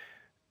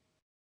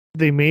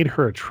 they made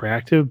her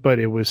attractive, but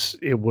it was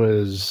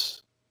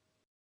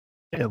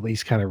at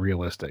least kind of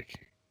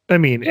realistic. I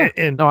mean,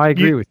 I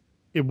agree with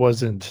you. It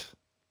wasn't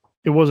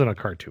a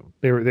cartoon.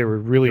 They were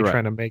really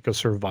trying to make a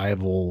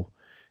survival,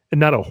 and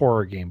not a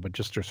horror game, but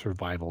just a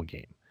survival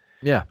game.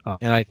 Yeah.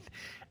 And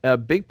a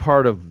big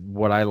part of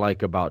what I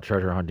like about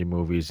treasure hunting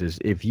movies is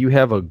if you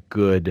have a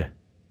good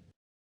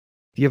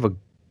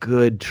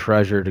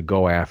treasure to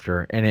go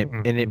after and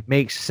it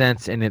makes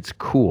sense and it's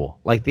cool.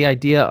 Like the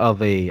idea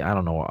of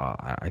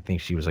I think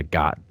she was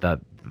that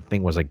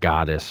thing was a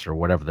goddess or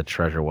whatever the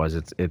treasure was.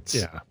 It's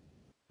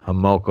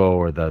Homoko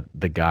or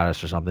the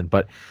goddess or something.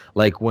 But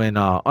like when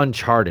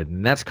Uncharted,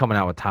 and that's coming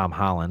out with Tom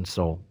Holland,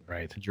 so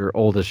your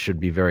oldest should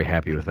be very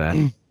happy with that.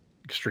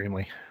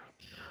 Extremely.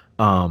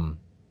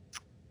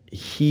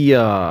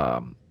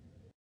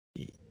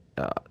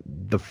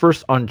 The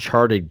first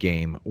Uncharted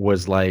game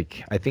was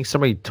like, I think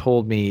somebody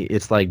told me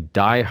it's like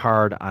Die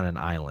Hard on an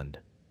island.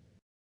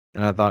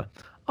 And I thought,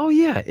 oh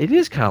yeah, it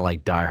is kind of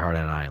like Die Hard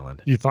on an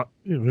island. You thought,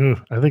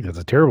 I think that's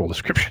a terrible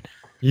description.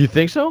 You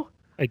think so?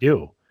 I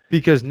do.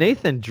 Because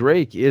Nathan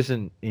Drake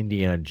isn't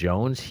Indiana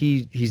Jones.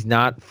 He's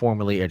not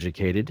formally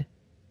educated.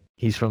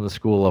 He's from the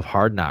school of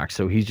hard knocks,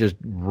 so he's just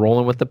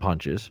rolling with the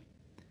punches.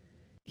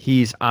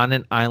 He's on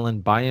an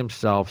island by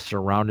himself,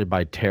 surrounded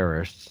by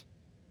terrorists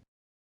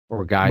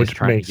or guys which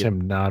trying makes to get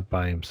him not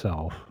by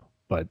himself.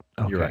 But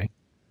okay, You're right.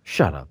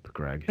 Shut up,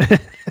 Greg.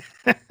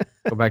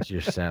 Go back to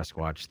your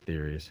Sasquatch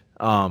theories.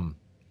 But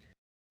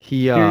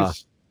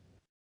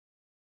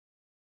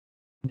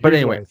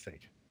anyway, I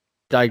think.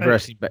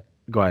 Digressing.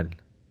 Go ahead.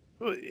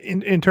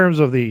 In terms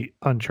of the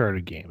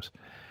Uncharted games,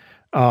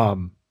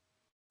 the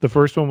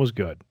first one was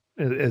good.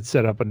 It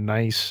set up a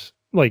nice,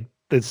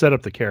 it set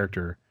up the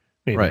character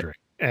Nathan Right. Drake,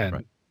 and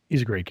Right.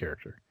 he's a great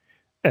character,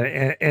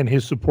 and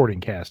his supporting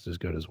cast is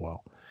good as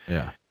well.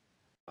 Yeah.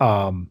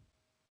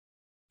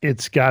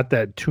 It's got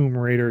that Tomb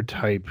Raider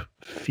type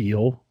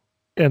feel,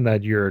 and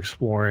that you're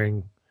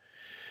exploring,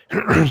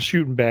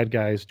 shooting bad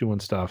guys, doing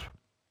stuff,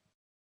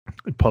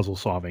 puzzle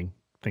solving,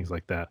 things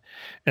like that.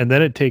 And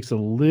then it takes a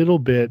little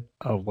bit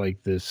of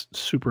like this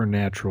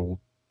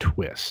supernatural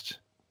twist.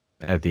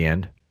 At the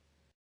end.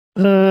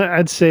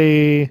 I'd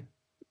say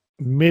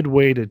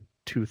midway to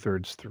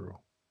 2/3 through.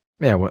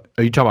 Yeah. What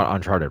are you talking about?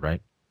 Uncharted,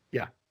 right?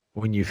 Yeah.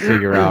 When you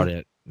figure out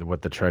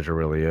what the treasure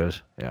really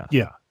is. Yeah.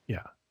 Yeah,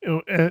 yeah.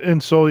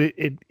 And so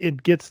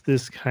it gets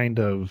this kind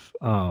of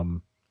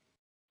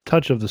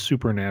touch of the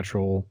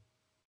supernatural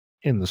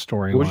in the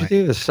What would you storyline.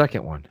 think of the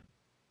second one?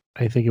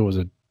 I think it was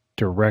a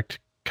direct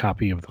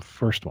copy of the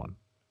first one.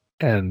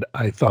 And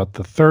I thought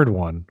the third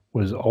one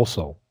was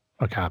also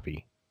a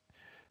copy.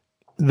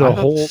 I The thought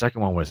whole the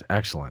second one was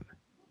excellent.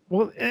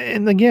 well,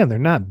 and again, they're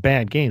not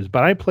bad games,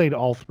 but I played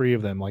all three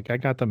of them. Like I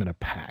got them in a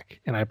pack,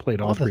 and I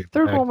played all Oh, three. the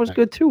third one was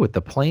good too, with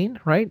the plane,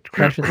 right?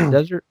 Crashing in the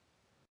desert.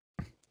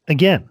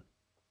 Again,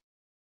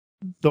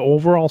 the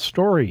overall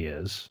story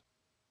is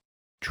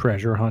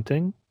treasure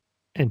hunting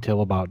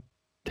until about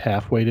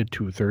halfway to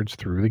 2/3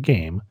 through the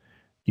game.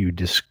 You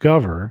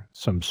discover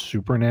some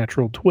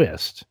supernatural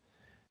twist,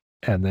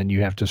 and then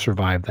you have to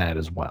survive that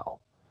as well.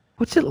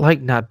 What's it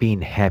like not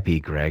being happy,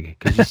 Greg?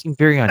 Because you seem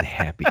very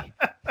unhappy.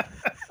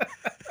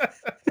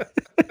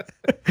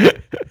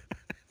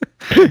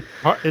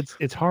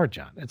 It's hard,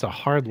 John. It's a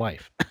hard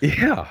life.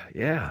 Yeah,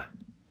 yeah.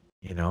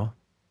 You know,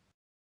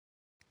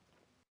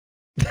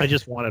 I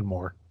just wanted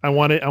more. I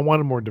wanted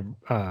more.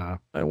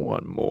 I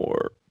want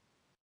more.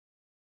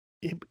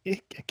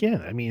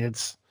 Again, I mean,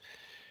 it's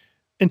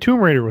and Tomb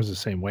Raider was the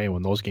same way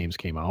when those games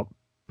came out.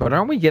 But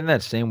aren't we getting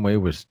that same way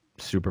with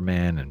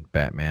Superman and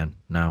Batman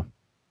now?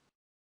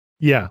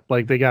 Yeah,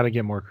 like they got to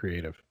get more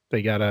creative.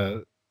 They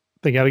gotta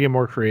get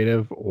more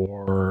creative,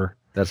 or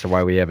That's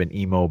why we have an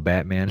emo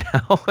Batman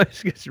now.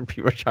 It's because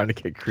people are trying to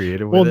get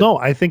creative with well, it. no,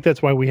 I think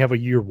that's why we have a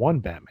year one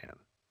Batman.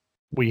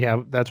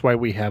 That's why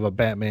we have a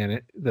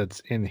Batman that's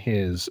in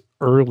his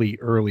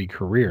early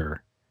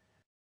career,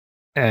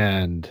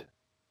 and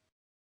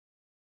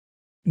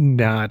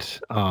not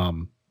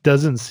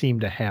doesn't seem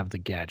to have the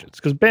gadgets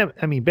because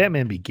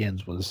Batman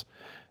Begins was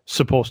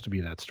supposed to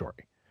be that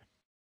story,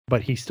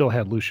 but he still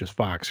had Lucius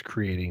Fox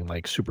creating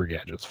like super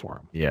gadgets for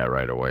him. Yeah,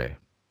 right away.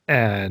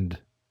 And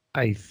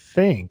I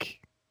think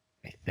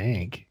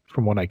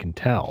from what I can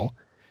tell,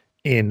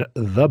 in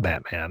the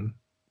Batman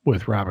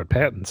with Robert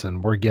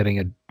Pattinson, we're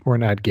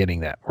not getting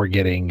that. We're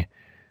getting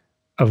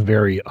a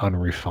very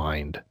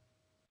unrefined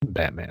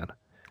Batman.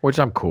 Which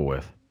I'm cool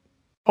with.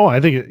 Oh, I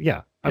think I'm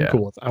Yeah.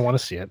 cool with it. I want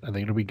to see it. I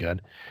think it'll be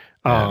good.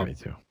 Yeah, me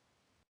too.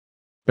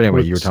 But anyway,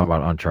 with- you were talking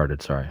about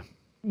Uncharted. Sorry.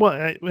 Well,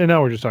 and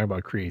now we're just talking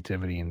about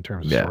creativity in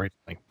terms of Yeah.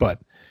 storytelling. But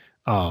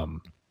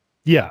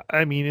yeah,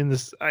 I mean,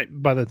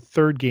 by the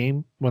third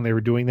game when they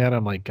were doing that,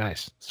 I'm like,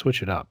 guys,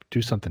 switch it up, do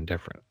something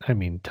different. I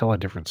mean, tell a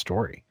different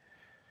story,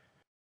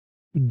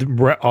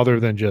 other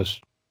than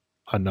just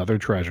another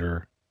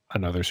treasure,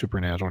 another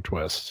supernatural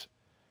twist.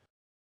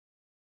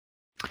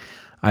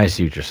 I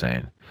see what you're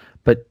saying.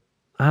 But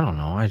I don't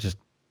know.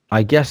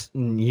 I guess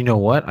you know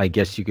what? I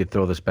guess you could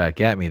throw this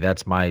back at me.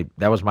 That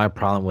was my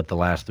problem with the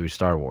last 3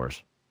 Star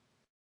Wars.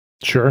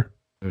 Sure.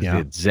 It was Yeah. the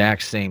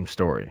exact same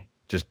story,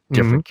 just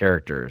different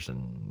characters,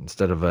 and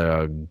instead of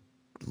a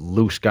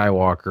Luke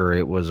Skywalker,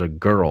 it was a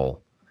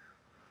girl.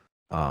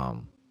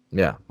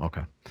 Yeah,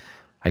 okay.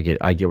 I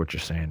get what you're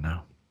saying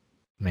now.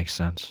 Makes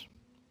sense.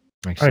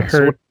 Makes sense.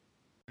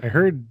 I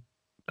heard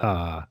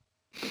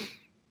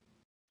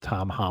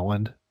Tom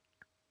Holland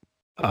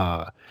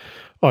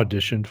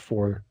auditioned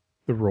for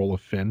the role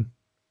of Finn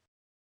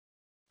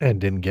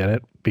and didn't get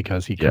it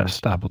because he couldn't Yes.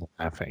 stop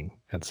laughing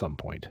at some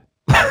point.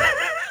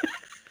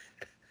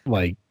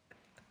 Like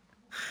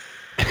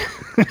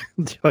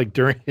like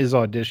during his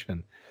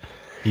audition,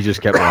 He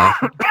just kept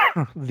laughing.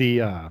 that's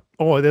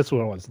what it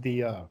was.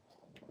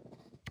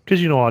 Because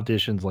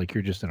auditions, like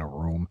you're just in a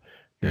room,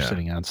 you're Yeah.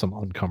 sitting on some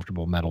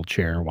uncomfortable metal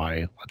chair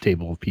while a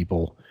table of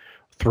people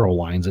throw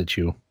lines at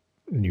you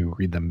and you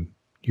read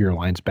your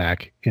lines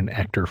back in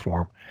actor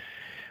form.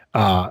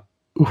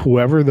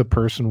 Whoever the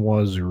person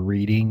was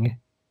reading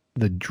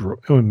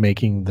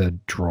making the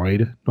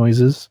droid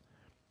noises,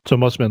 so it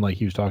must have been like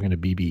he was talking to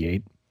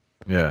BB-8,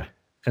 Yeah.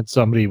 and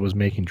somebody was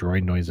making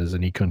droid noises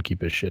and he couldn't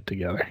keep his shit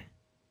together.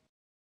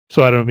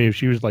 So I don't know if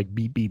she was like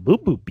beep beep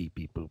boop boop beep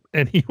beep boop,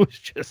 and he was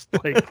just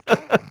like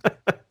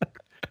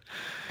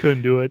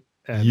couldn't do it.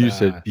 And, You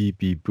said beep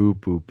beep boop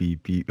boop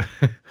beep beep.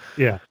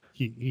 yeah,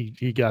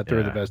 he got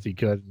through the Yeah. best he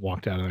could,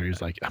 walked out of there.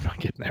 He's like, I'm not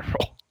getting that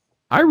role.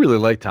 I really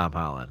like Tom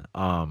Holland.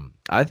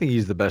 I think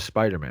he's the best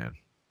Spider-Man.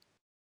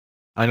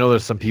 I know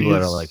there's some people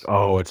that are like,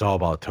 "Oh, it's all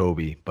about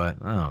Toby," but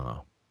I don't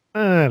know.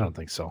 I don't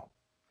think so.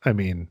 I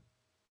mean,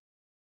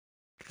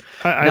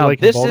 I Now, like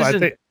this them both.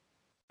 isn't-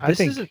 I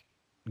think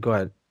Go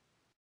ahead.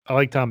 I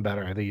like Tom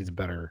better. I think he's a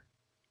better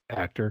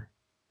actor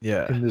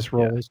Yeah. in this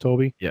role as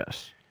Toby.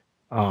 Yes.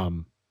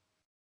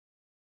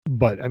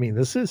 but I mean,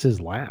 this is his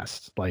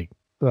last. Like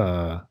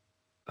uh,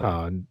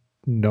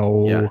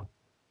 no, Yeah.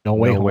 no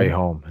way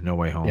home. No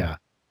way home. Yeah,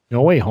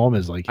 No Way Home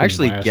is like I his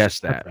actually last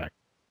guessed that. setback.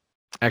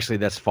 Actually,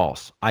 that's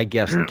false. I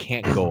guessed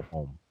Can't Go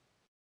Home.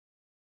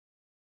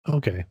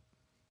 Okay,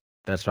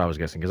 That's what I was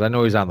guessing because I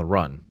know he's on the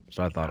run.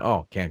 So I thought,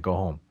 oh, Can't Go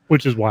Home.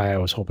 which is why I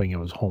was hoping it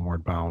was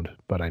Homeward Bound,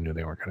 but I knew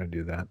they weren't going to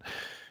do that.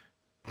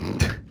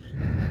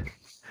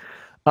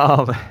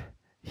 Um,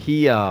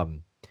 he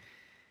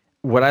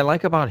what I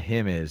like about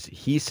him is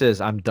he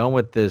says I'm done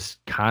with this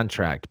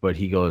contract, but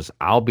he goes,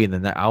 I'll be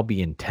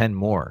in 10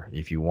 more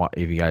if you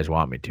guys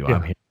want me to. Yeah.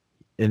 I'm here.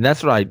 And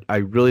that's what I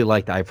really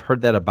liked. I've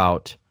heard that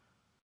about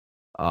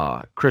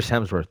Chris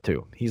Hemsworth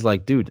too. He's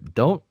like, dude,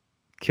 don't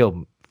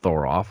kill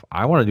Thor off.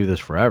 I want to do this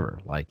forever.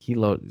 Like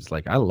he's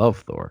like, I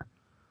love Thor.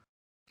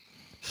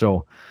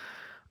 So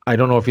I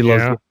don't know if he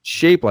loves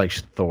shape like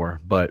Thor,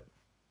 but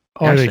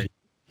actually,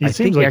 he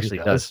seems like he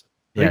does.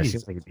 Yeah, it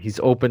seems like he's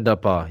opened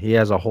up. He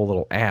has a whole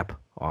little app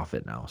off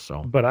it now.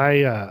 So, but I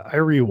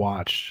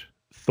rewatched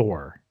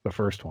Thor, the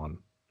first one,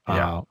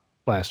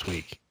 last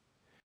week,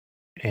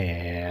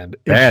 and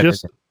it's bad,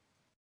 just,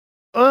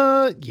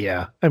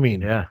 yeah. I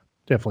mean, yeah,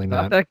 definitely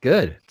not that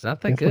good. It's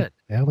not that good.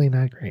 Definitely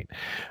not great.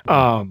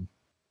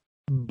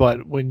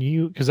 But when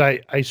because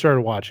I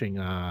started watching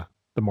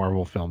the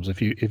Marvel films.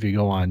 If you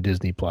go on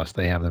Disney Plus,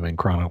 they have them in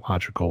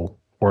chronological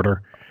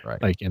order,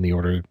 right? Like in the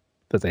order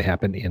that they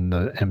happen in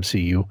the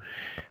MCU.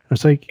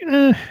 It's like,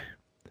 and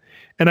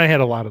I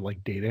had a lot of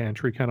like data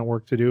entry kind of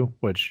work to do,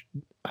 which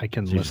I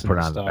can listen just put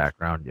to on stuff. the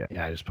background.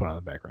 Yeah, I just put on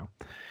the background.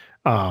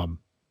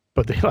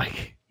 But they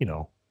like,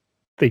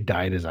 they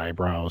dyed his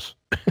eyebrows.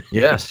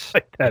 Yes,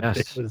 like that.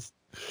 Yes.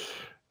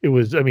 It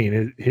was. I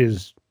mean,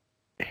 his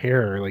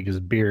hair, like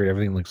his beard,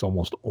 everything looks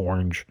almost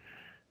orange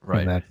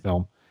in that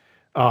film.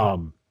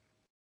 But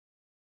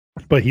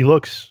he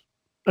looks.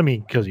 I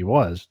mean, because he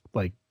was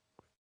like,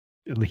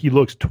 he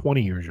looks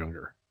 20 years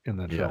younger in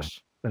that film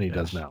than he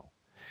does now.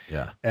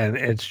 Yeah. And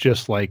it's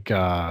just like,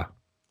 the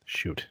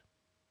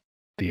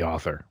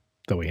author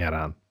that we had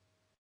on,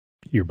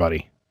 your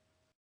buddy.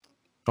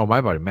 Oh,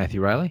 my buddy,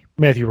 Matthew Riley?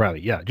 Matthew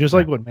Riley, yeah. Just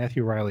like what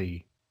Matthew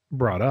Riley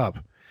brought up,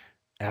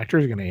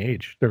 actors are going to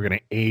age. They're going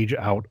to age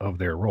out of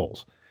their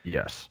roles.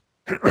 Yes.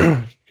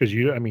 Because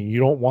you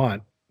don't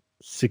want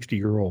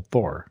 60-year-old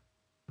Thor.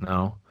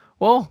 No.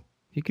 Well,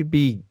 he could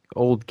be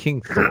old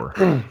King Thor.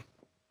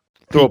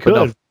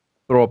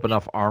 throw up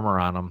enough armor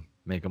on him,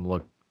 make him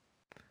look.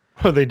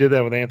 Well, they did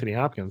that with Anthony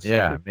Hopkins.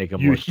 Yeah, make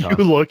him look tough.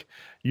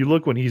 You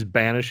look when he's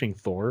banishing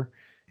Thor.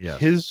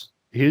 Yes.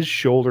 His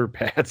shoulder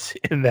pads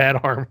in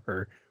that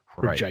armor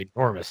were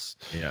ginormous.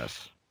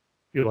 Yes.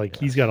 You're like,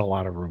 he's got a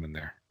lot of room in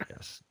there.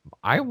 Yes.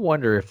 I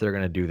wonder if they're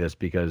going to do this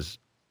because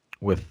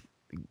with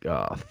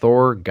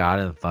Thor, God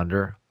and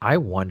Thunder, I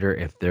wonder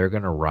if they're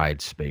going to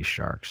ride space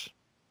sharks.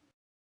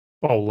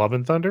 Oh, Love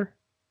and Thunder?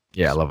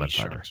 Yeah, Love and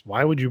Thunder.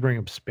 Why would you bring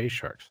up space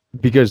sharks?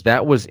 Because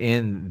that was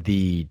in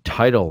the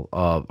title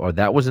or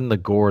that was in the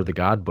Gore the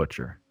God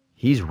Butcher.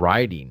 He's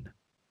riding.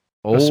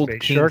 Old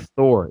King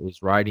Thor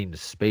is riding the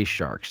space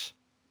sharks.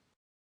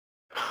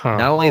 Huh.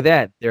 Not only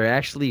that, they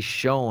actually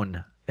show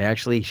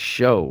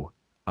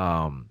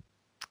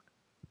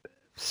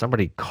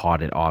somebody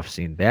caught it off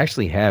scene. They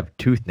actually have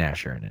Tooth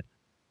Gnasher in it.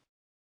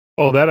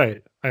 Oh, that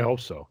I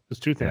hope so. Because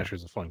Tooth Gnasher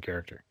is a fun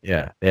character.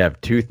 Yeah, they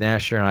have Tooth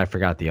Gnasher, and I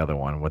forgot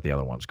what the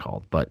other one's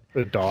called. But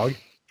the dog?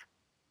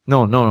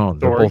 No.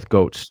 They're both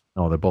goats.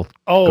 No, they're both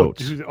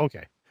goats.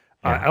 Okay.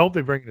 Yeah. I hope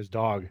they bring in his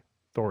dog,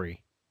 Thori.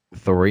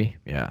 Thori,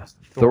 yeah.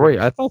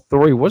 Thori. I thought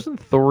Thori wasn't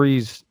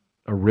Thori's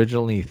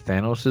originally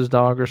Thanos'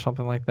 dog or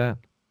something like that.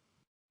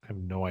 I have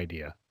no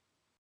idea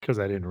because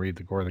I didn't read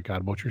the Gore the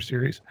God Butcher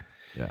series.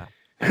 Yeah.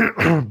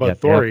 But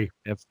Thori.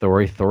 If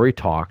Thori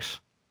talks.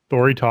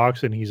 Thori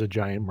talks and he's a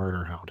giant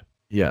murder hound.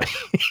 Yes.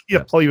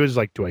 Yes. All he was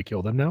like, do I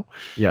kill them now?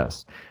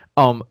 Yes.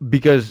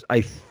 Because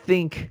I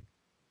think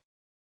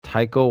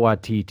Taika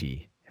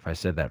Waititi, if I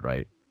said that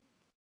right,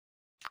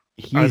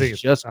 he's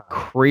just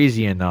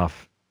crazy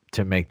enough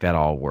to make that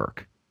all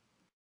work.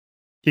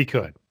 He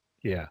could.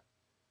 Yeah.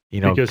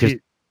 Because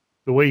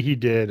the way he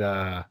did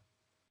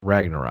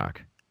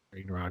Ragnarok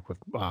with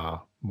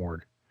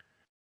Morg.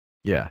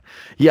 Yeah.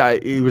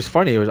 It was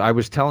funny. I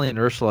was telling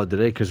Ursula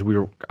today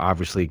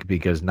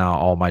because now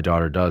all my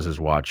daughter does is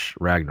watch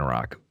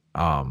Ragnarok.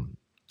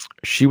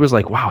 She was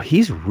like, "Wow,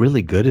 he's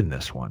really good in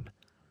this one."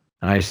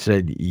 And I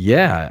said,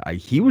 "Yeah,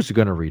 he was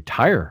going to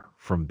retire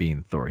from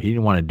being Thor. He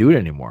didn't want to do it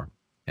anymore."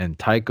 And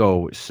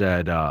Taika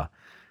said,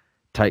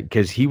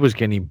 because he was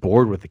getting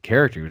bored with the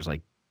character. He was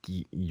like,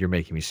 "You're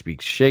making me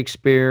speak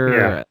Shakespeare.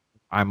 Yeah.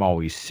 I'm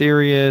always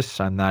serious.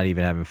 I'm not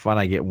even having fun.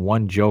 I get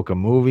one joke a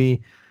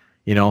movie,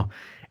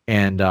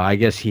 And I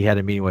guess he had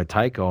a meeting with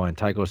Taika, and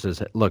Taika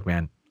says, "Look,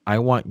 man, I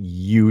want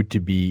you to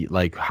be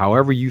like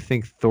however you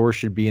think Thor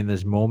should be in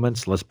these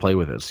moments. Let's play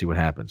with it, see what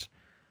happens."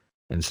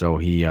 And so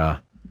he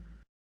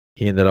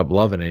ended up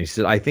loving it. He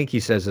said, he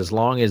says, as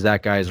long as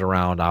that guy's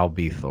around, I'll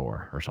be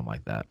Thor or something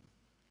like that.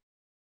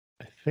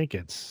 I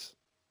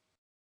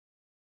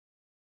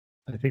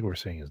think we're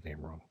saying his name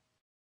wrong.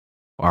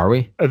 Are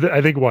we?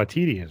 I think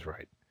Watiti is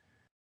right.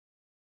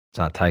 It's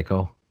not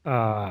Taiko.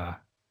 Taika.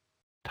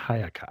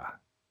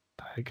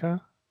 Taika.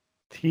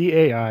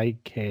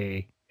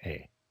 Taika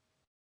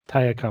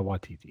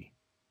Waititi.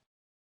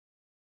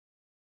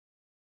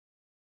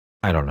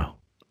 I don't know.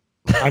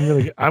 I'm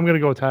gonna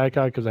go with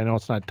Taika because I know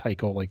it's not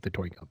Tyco like the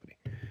toy company.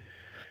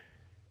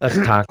 That's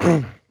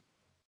Taco.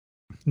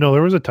 No,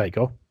 there was a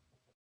Tyco.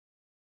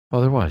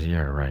 Oh, there was.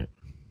 Yeah, right.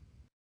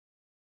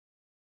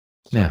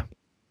 Yeah.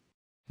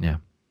 Yeah.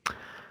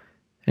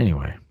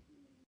 Anyway.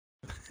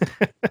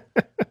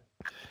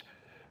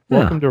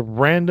 Welcome to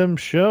Random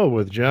Show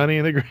with Johnny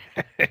and the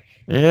Greg.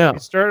 Yeah. We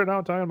started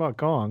out talking about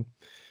Kong.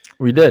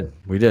 We did.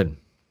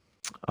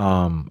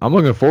 I'm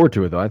looking forward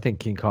to it though. I think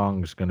King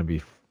Kong is going to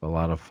be a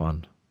lot of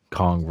fun.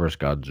 Kong versus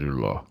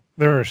Godzilla.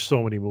 There are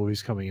so many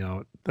movies coming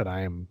out that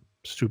I am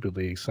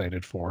stupidly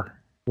excited for.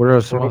 What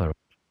are some other?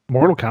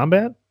 Mortal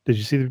Kombat? Did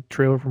you see the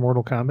trailer for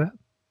Mortal Kombat?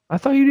 I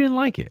thought you didn't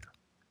like it.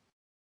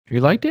 You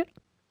liked it?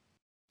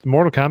 The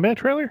Mortal Kombat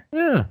trailer?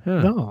 Yeah.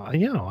 No,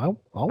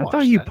 I'll I watch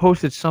thought you that.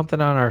 posted something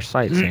on our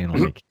site saying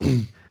like,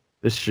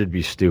 this should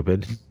be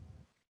stupid.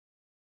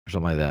 Or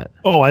something like that.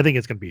 Oh, I think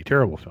it's going to be a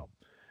terrible film.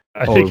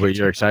 But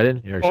you're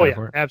excited? You're excited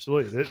for it?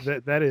 Absolutely.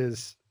 That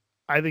is,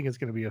 I think it's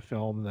going to be a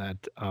film that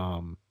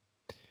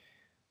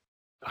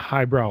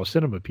highbrow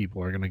cinema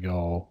people are going to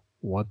go,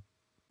 what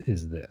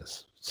is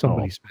this?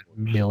 Somebody spent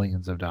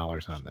millions of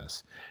dollars on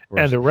this.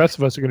 And the rest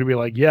of us are going to be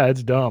like, yeah,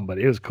 it's dumb, but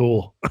it was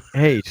cool.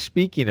 Hey,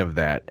 speaking of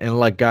that, and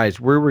like, guys,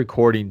 we're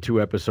recording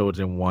 2 episodes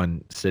in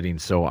one sitting,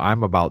 so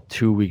I'm about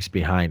 2 weeks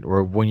behind.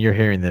 Or when you're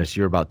hearing this,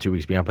 you're about 2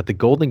 weeks behind. But the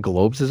Golden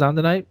Globes is on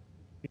tonight.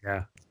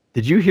 Yeah.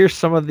 Did you hear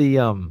some of the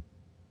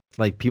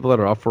like people that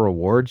are up for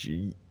awards?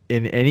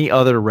 In any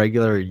other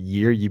regular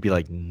year, you'd be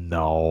like,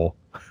 no.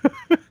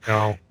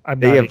 No,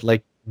 they have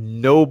like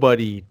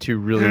nobody to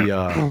really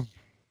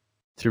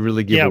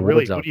give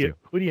awards out to.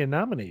 Who do you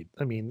nominate?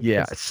 I mean,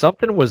 yeah,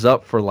 something was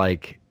up for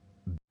like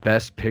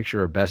best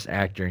picture or best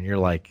actor, and you're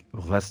like,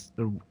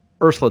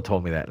 Ursula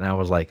told me that, and I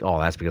was like, oh,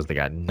 that's because they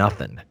got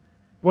nothing.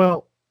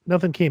 Well,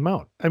 nothing came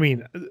out. I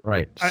mean,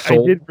 right.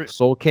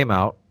 Soul came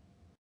out.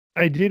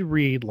 I did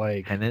read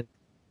like Tenet.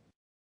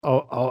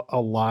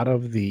 A lot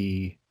of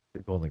the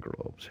Golden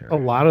Globes here. A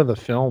lot of the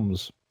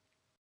films,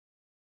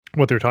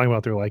 what they're talking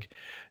about, they're like,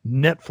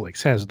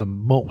 Netflix has the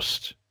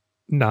most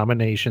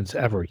nominations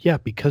ever. Yeah,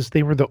 because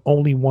they were the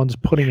only ones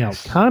putting out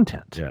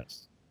content.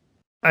 Yes.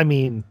 I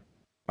mean,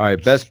 all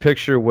right. Best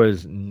picture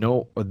was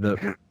No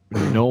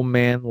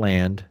Man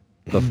Land,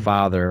 The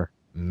Father,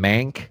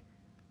 Mank,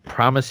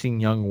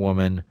 Promising Young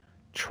Woman,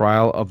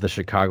 Trial of the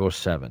Chicago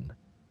 7.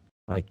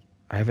 Like,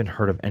 I haven't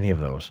heard of any of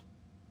those.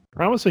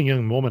 Promising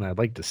Young Woman I'd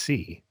like to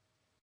see.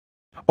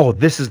 Oh,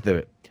 this is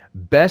the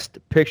best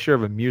picture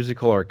of a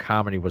musical or a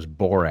comedy was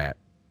Borat.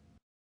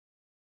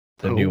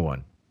 The new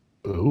one.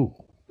 Ooh.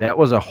 That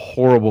was a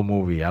horrible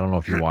movie. I don't know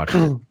if you watched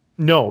it.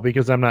 No,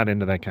 because I'm not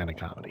into that kind of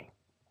comedy.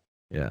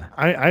 Yeah.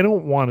 I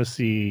don't want to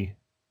see.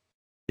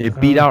 It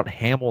beat out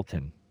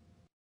Hamilton.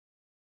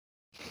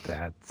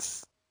 That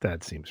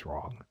seems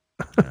wrong.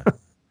 Yeah.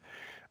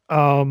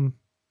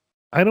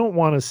 I don't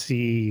want to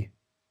see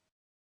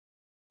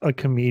a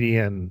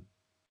comedian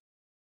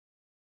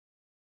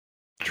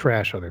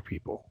trash other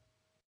people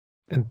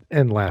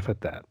and laugh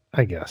at that,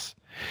 I guess.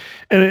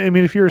 And I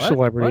mean, if you're a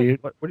celebrity,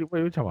 what are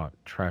you talking about?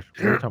 Trash?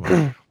 What are you talking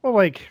about? Well,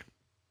 like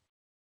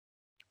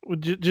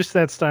just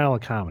that style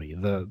of comedy,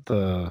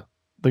 the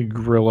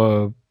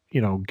gorilla,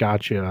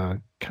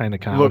 gotcha kind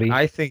of comedy. Look,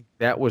 I think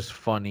that was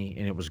funny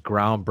and it was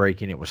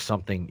groundbreaking. It was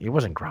something. It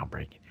wasn't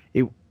groundbreaking.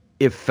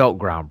 It felt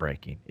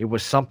groundbreaking. It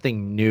was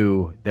something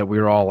new that we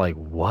were all like,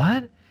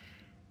 what?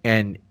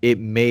 And it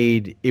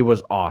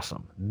was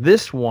awesome.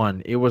 This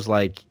one, it was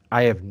like,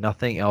 I have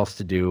nothing else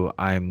to do.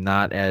 I'm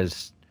not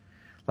as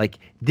like,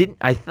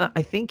 I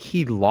think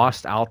he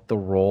lost out the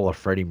role of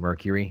Freddie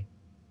Mercury.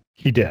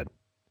 He did.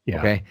 Yeah.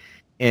 Okay.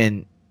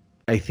 And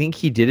I think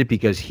he did it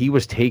because he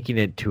was taking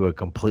it to a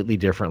completely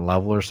different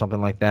level or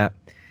something like that.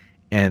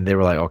 And they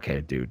were like,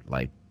 okay, dude,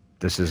 like,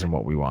 this isn't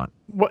what we want.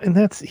 Well,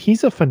 and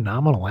he's a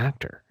phenomenal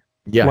actor.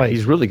 Yeah, like,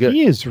 he's really good.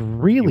 He is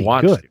really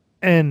good.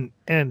 And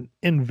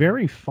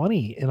very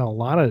funny in a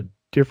lot of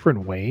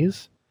different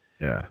ways.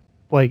 Yeah.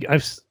 Like I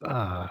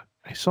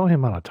saw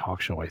him on a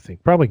talk show, I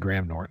think. Probably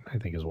Graham Norton, I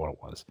think is what it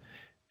was.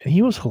 And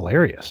he was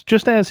hilarious.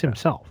 Just as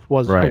himself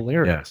was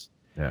hilarious.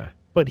 Yeah.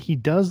 But he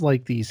does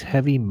like these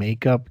heavy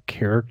makeup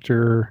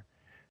character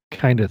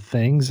kind of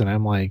things. And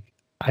I'm like,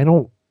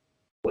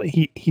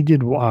 he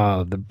did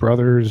the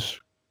Brothers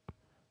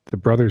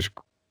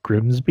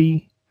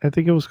Grimsby, I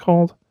think it was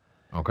called.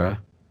 Okay.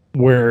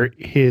 Where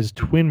his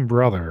twin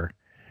brother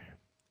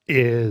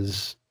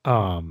is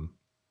from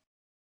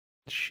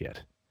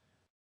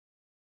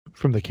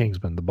the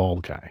Kingsman, the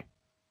bald guy.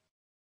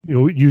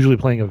 Usually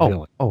playing a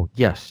villain. Oh,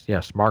 yes.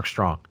 Mark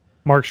Strong.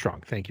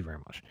 Thank you very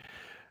much.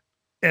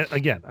 And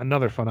again,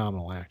 another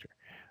phenomenal actor.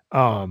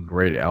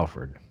 Great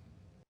Alfred.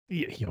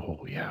 Yeah,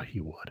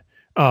 he would.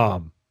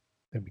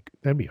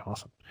 That'd be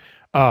awesome.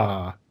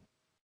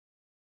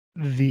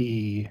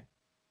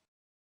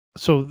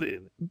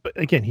 but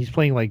again, he's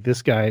playing like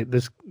this guy.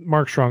 This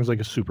Mark Strong's like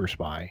a super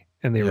spy,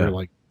 and they Yeah. were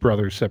like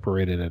brothers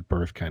separated at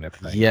birth, kind of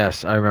thing.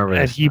 Yes, I remember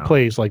And this. he now.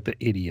 plays like the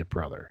idiot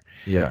brother.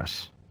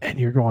 Yes. And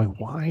you're going,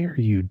 why are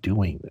you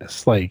doing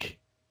this? Like,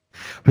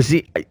 But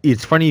see,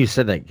 it's funny you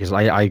said that because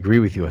I agree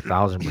with you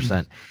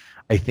 1,000%.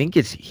 I think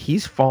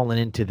he's fallen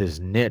into this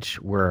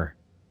niche where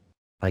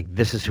like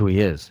this is who he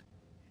is.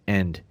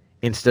 And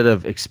instead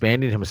of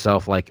expanding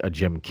himself like a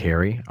Jim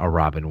Carrey, a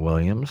Robin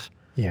Williams,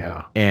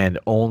 yeah, and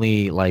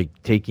only like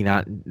taking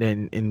on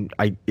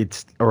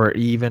it's or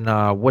even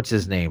what's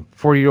his name?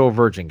 40-year-old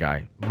virgin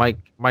guy.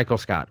 Michael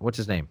Scott. What's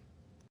his name?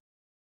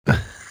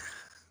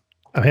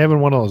 I'm having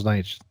one of those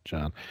nights,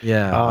 John.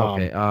 Yeah,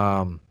 okay.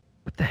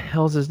 What the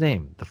hell's his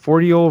name? The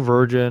 40-year-old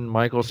virgin,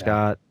 Michael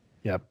Scott.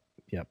 Yep.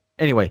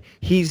 Anyway,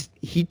 he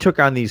took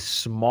on these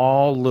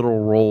small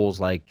little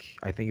roles, like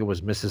I think it was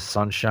Mrs.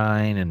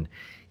 Sunshine, and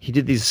he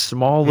did these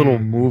small little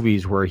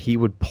movies where he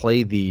would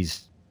play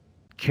these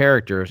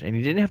characters, and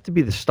he didn't have to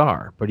be the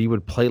star, but he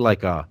would play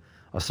like a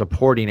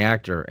supporting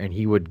actor, and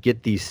he would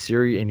get these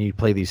he'd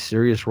play these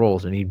serious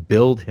roles, and he'd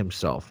build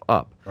himself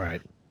up.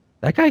 Right.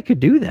 That guy could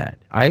do that.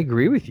 I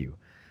agree with you,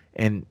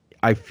 and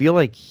I feel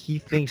like he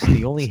thinks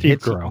the only Steve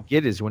hits he Carell. can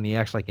get is when he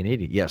acts like an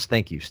idiot. Yes,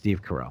 thank you,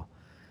 Steve Carell.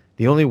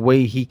 The only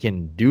way he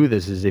can do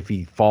this is if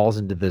he falls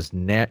into this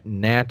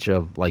natch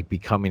of like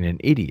becoming an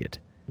idiot.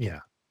 Yeah.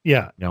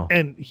 No.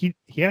 And he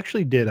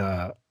actually did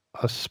a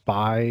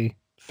spy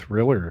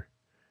thriller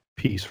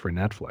piece for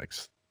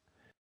Netflix.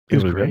 It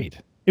was Was it good?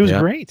 great. It was Yeah.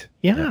 great.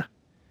 Yeah. Yeah.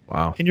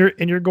 Wow. And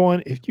you're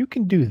going, if you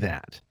can do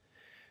that.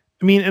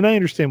 I mean, and I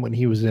understand when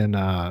he was in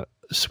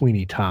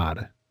Sweeney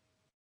Todd,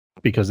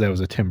 because that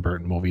was a Tim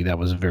Burton movie. That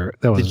was very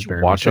Did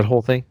you watch that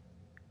whole thing?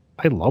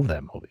 I love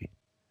that movie.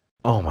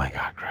 Oh my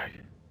God, Greg.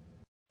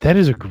 That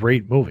is a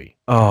great movie.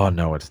 Oh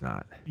no, it's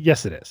not.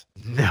 Yes, it is.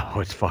 No,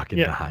 it's fucking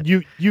not.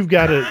 You've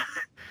got to.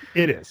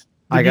 It is.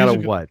 The I gotta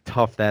musical- what?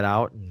 Tough that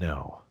out?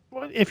 No.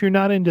 Well, if you're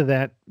not into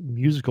that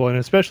musical, and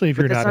especially if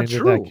But you're that's not not into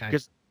true. that kind,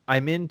 Because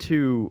I'm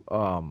into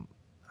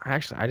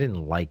actually I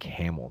didn't like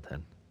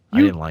Hamilton. I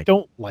you didn't like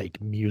don't like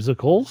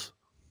musicals.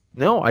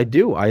 No, I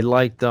do. I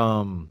liked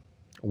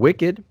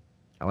Wicked.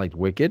 I liked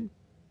Wicked.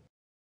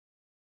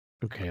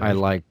 Okay, I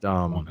liked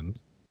one.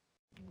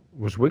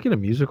 was Wicked a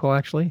musical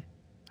actually?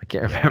 I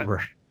can't Yeah.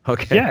 remember.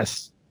 Okay.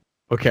 Yes.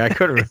 Okay, I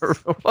couldn't remember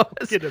if it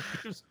was. Get a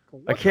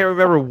musical. I can't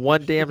remember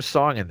one damn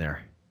song in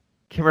there.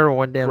 Can't remember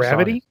one damn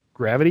Gravity. song.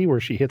 Gravity, where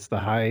she hits the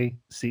high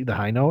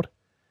note.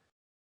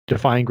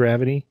 Defying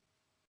Gravity.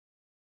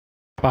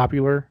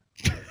 Popular.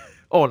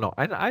 Oh no,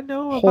 I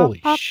know. Holy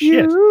about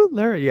shit.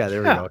 Popular. Yeah,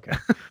 there we Yeah. go. Okay.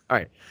 All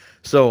right.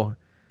 So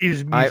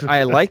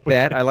I liked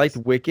that. I liked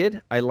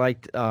Wicked. I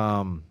liked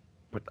the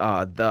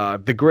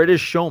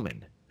Greatest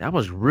Showman. That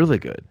was really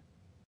good.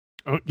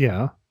 Oh,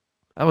 yeah.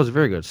 That was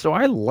very good. So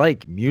I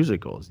like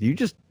musicals.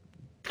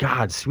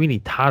 God, Sweeney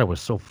Todd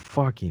was so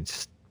fucking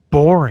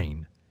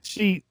boring.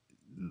 See,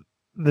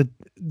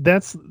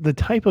 that's the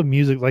type of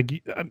music.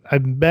 Like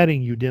I'm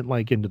betting you didn't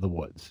like Into the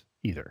Woods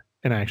either,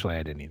 and actually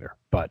I didn't either.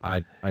 But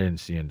I didn't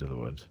see Into the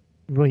Woods.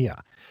 well, yeah,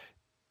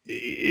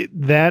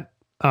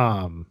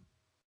 and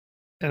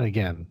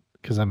again,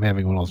 because I'm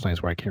having one of those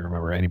nights where I can't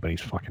remember anybody's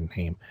fucking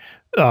name.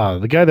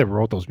 The guy that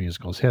wrote those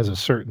musicals has a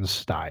certain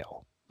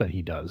style that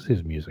he does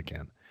his music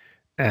in,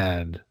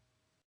 and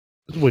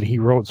when he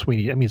wrote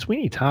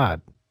Sweeney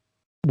Todd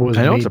was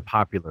I know made, it's a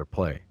popular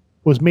play.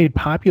 was made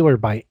popular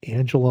by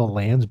Angela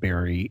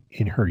Lansbury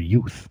in her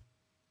youth.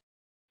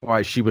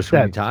 Why she was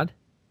Sweeney That- Todd?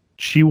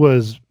 She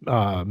was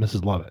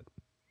Mrs. Lovett.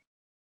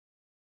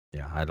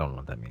 Yeah, I don't know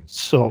what that means.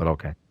 So But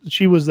okay.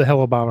 she was the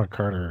Helibama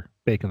Carter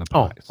baking the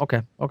Oh, pies.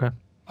 okay.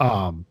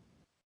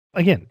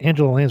 Again,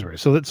 Angela Lansbury.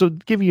 So to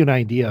give you an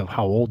idea of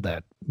how old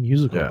that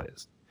musical Yeah.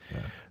 is.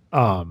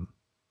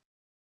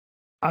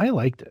 I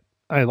liked it.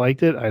 I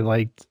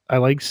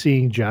liked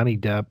seeing Johnny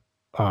Depp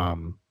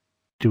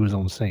do his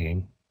own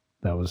singing.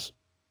 That was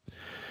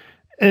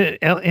and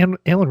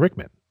Alan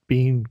Rickman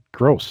being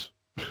gross.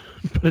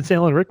 But it's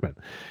Alan Rickman.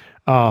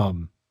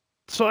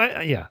 So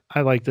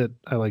I liked it.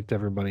 I liked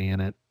everybody in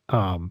it.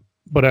 But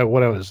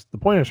the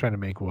point I was trying to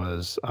make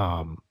was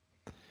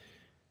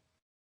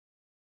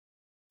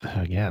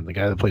again, the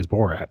guy that plays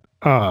Borat,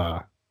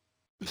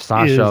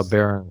 Sacha is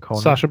Baron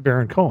Cohen. Sacha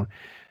Baron Cohen.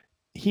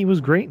 He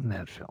was great in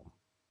that film,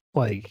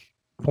 like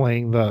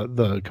playing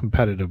the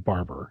competitive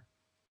barber,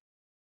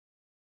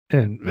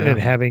 and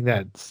having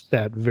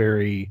that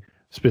very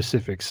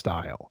specific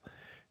style.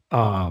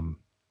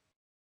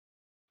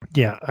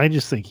 Yeah, I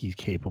just think he's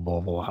capable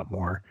of a lot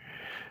more.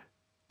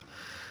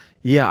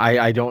 Yeah,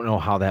 I don't know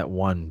how that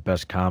won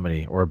best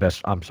comedy or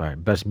best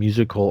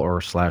musical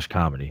or /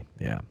 comedy.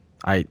 Yeah.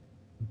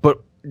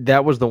 But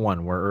that was the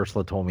one where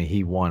Ursula told me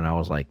he won. I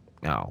was like,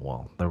 oh,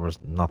 well, there was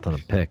nothing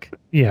to pick.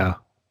 Yeah.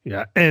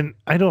 Yeah. And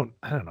I don't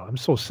know. I'm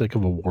so sick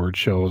of award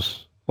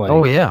shows. Like,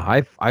 Oh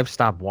yeah, I've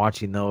stopped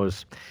watching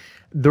those.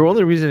 The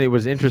only reason it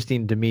was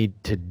interesting to me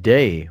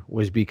today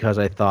was because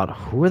I thought,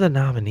 who are the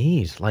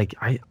nominees? Like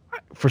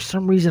for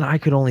some reason I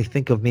could only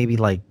think of maybe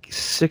like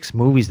 6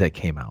 movies that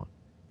came out.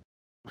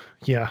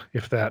 Yeah,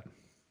 if that.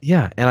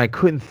 Yeah, and I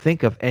couldn't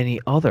think of any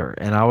other,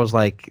 and I was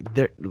like,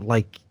 they're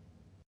like,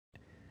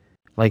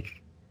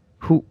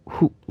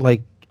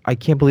 like, I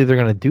can't believe they're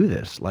gonna do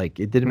this. Like,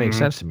 it didn't make Mhm.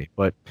 sense to me,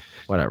 but The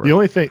whatever.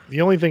 only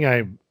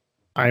thing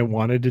I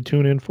wanted to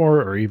tune in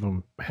for, or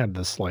even had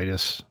the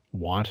slightest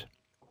want,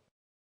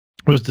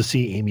 was to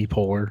see Amy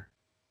Poehler,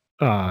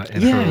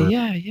 and Yeah, her,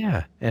 yeah,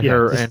 yeah. And yeah,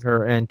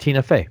 her and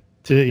Tina Fey.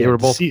 They yeah, were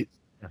both.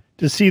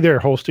 to see their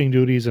hosting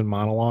duties and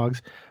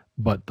monologues.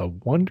 But the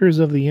wonders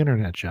of the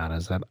internet, John,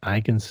 is that I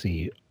can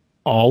see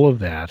all of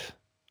that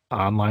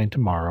online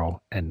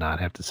tomorrow and not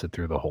have to sit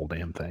through the whole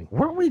damn thing.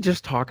 Weren't we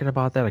just talking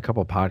about that a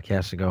couple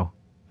podcasts ago?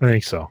 I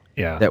think so.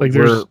 Yeah, That like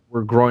there's,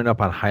 we're growing up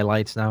on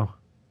highlights now.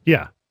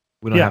 yeah,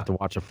 We don't have yeah, to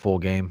watch a full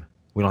game.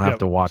 We don't have yeah.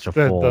 to watch a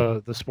The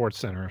full. the Sports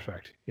Center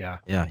effect. Yeah.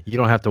 Yeah, you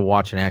don't have to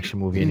watch an action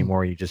movie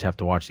anymore. You just have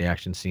to watch the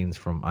action scenes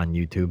from on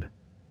YouTube.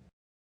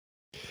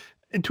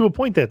 And to a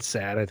point that's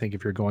sad, I think,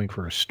 if you're going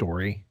for a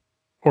story,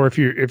 or if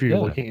you're Yeah.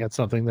 looking at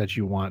something that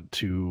you want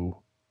to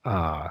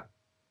uh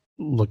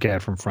look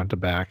at from front to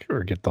back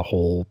or get the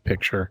whole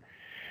picture.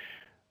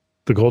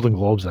 The Golden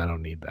Globes, I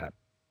don't need that.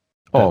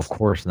 Oh, of That's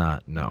course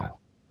not. No,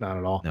 not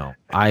at all. no.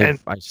 And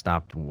I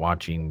stopped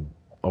watching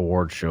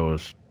award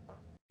shows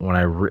when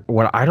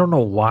when I don't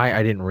know why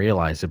I didn't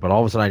realize it, but all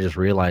of a sudden I just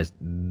realized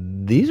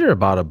these are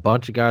about a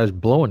bunch of guys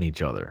blowing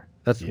each other.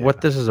 That's yeah,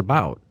 what this is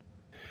about.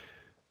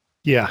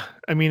 yeah.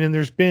 I mean, and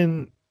there's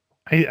been,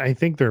 I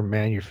think they're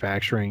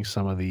manufacturing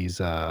some of these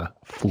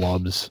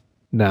flubs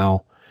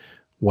now.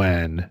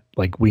 When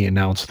like we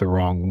announced the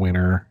wrong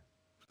winner,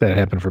 that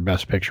happened for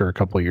Best Picture a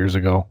couple of years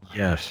ago,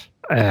 Yes.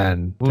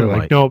 and they're like,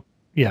 Moonlight. nope.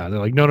 Yeah, they're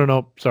like,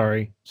 no,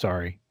 sorry,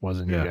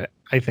 wasn't you Yeah. guys.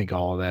 I think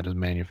all of that is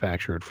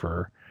manufactured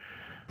for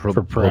press.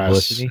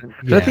 Publicity. Because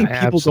I Yeah, think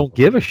people don't absolutely.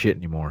 give a shit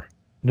anymore.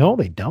 No,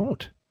 they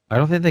don't. I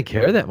don't think they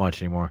care that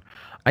much anymore.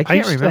 I I can't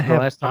used to remember the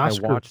have last time I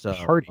Oscar watched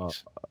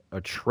parties.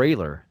 a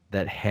trailer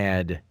that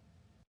had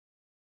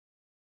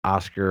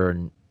Oscar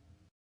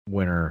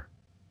winner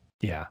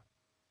Yeah.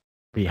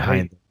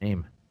 behind the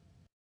name.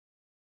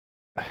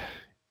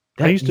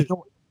 I used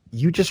to,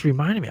 You just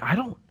reminded me. I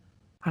don't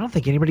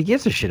think anybody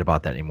gives a shit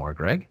about that anymore,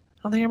 Greg.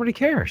 I don't think anybody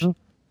cares.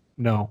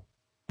 no,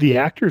 the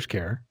actors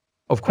care,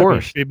 Of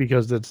course.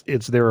 because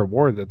it's their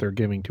award that they're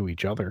giving to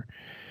each other.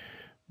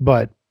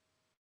 But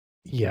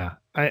yeah,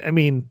 I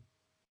mean,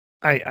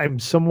 I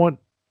somewhat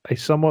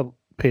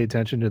pay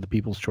attention to the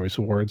People's Choice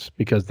Awards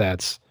because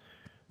that's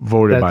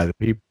Voted that's by the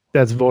people.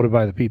 that's voted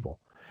by the people.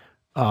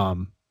 I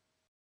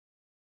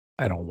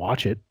don't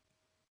watch it.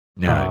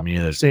 No, I mean,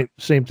 there's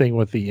Same thing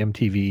with the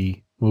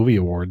MTV Movie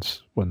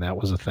Awards when that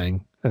was a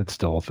thing. It's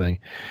still a thing.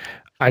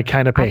 I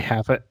kind of pay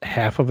half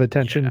of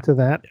attention to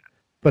that,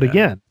 but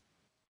again,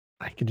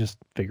 I can just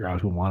figure out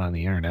who won on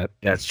the internet.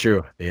 That's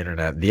true. The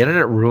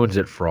internet ruins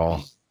it for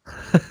all.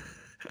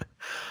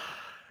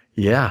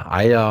 Yeah,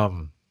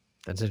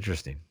 that's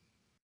interesting.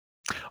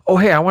 Oh,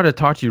 hey, I want to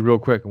talk to you real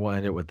quick, and we'll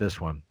end it with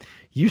this one.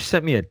 You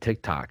sent me a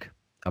TikTok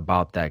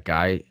about that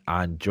guy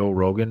on Joe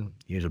Rogan.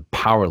 He's a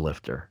power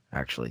lifter,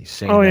 actually,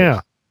 saying Oh that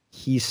yeah,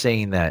 he's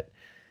saying that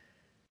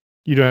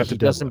you don't have he to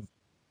doesn't deadlift.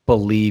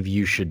 believe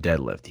you should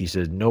deadlift. He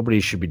says nobody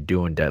should be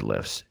doing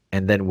deadlifts.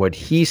 And then what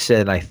he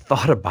said, I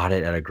thought about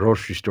it at a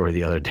grocery store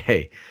the other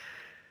day.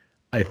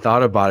 I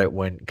thought about it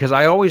because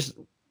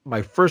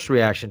my first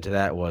reaction to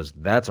that was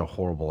that's a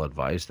horrible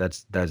advice.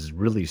 That's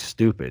really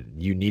stupid.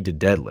 You need to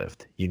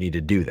deadlift. You need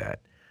to do that.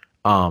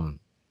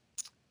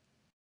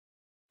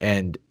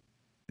 And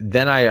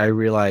then I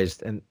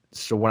realized, and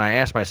so when I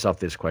ask myself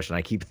this question,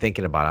 I keep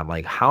thinking about it. I'm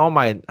like,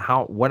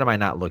 what am I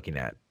not looking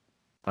at?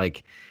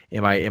 Like,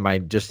 am I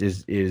just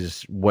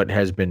is what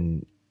has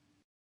been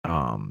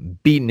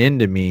beaten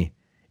into me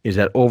is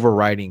that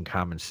overriding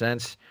common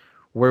sense?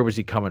 Where was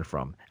he coming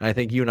from? And I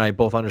think you and I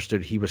both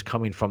understood he was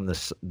coming from the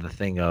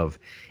thing of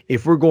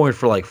if we're going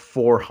for like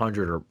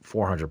 400 or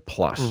 400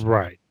 plus,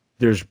 Right.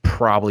 there's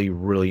probably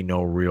really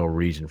no real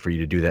reason for you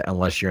to do that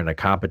unless you're in a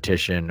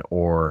competition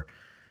or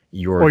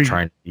you're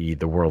trying to be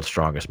the world's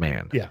strongest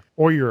man. Yeah,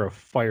 or you're a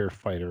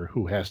firefighter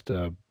who has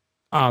to,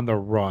 on the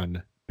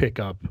run, pick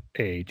up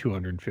a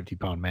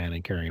 250-pound man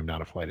and carry him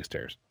down a flight of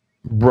stairs.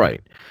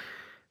 Right.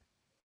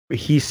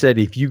 He said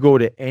if you go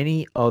into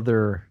any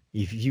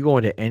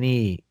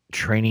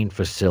training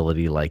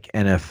facility like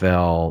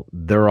NFL,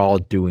 they're all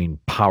doing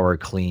power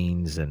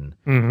cleans and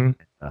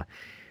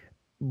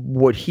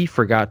what he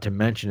forgot to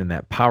mention in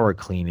that power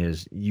clean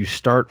is you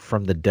start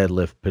from the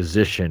deadlift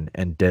position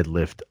and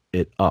deadlift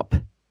it up.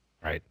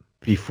 Right.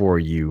 Before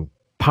you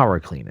power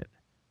clean it.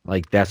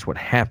 Like that's what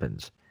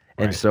happens.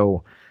 Right. And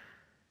so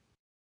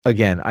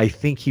again, I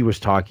think he was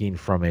talking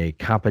from a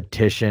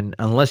competition.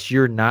 Unless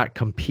you're not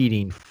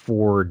competing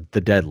for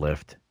the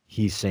deadlift,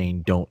 he's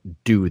saying don't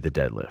do the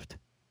deadlift.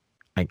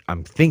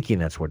 I'm thinking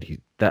that's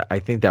I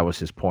think that was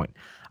his point.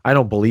 I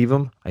don't believe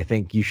him. I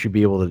think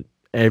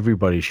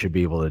everybody should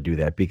be able to do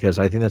that because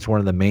I think that's one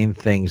of the main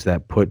things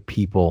that put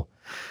people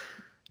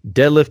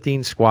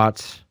deadlifting,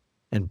 squats,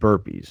 and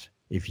burpees.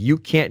 If you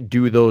can't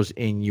do those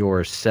in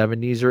your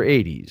 70s or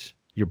 80s,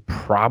 you're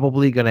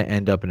probably going to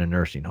end up in a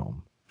nursing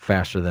home.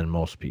 faster than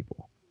most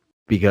people.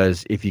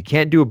 Because if you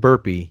can't do a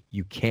burpee,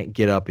 you can't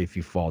get up if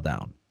you fall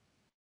down.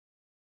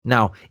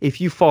 Now,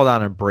 if you fall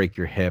down and break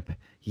your hip,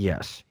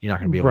 yes, you're not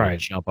going to be able to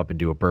jump up and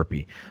do a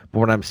burpee. But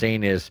what I'm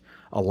saying is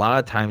a lot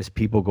of times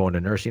people go into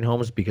nursing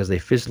homes because they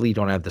physically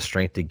don't have the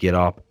strength to get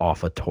up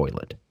off a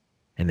toilet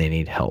and they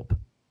need help.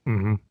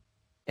 Mm-hmm.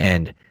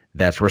 And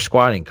that's where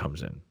squatting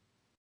comes in.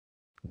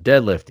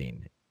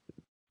 Deadlifting.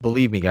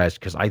 Believe me, guys,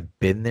 because I've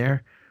been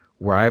there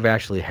where I've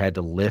actually had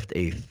to lift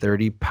a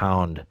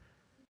 30-pound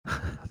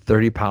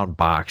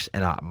box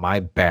and my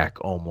back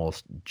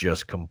almost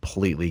just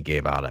completely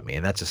gave out at me.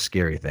 And that's a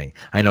scary thing.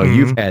 I know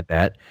you've had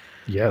that.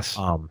 Yes.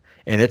 And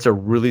it's a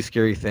really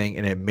scary thing.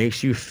 And it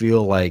makes you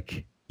feel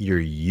like you're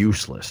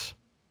useless.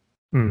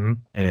 Mm-hmm.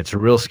 And it's a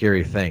real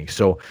scary thing.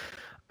 So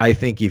I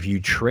think if you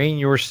train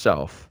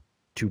yourself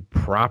to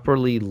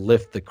properly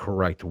lift the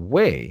correct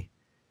way,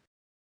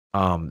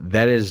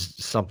 that is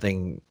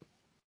something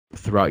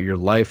throughout your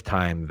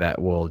lifetime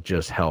that will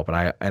just help. And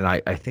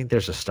I think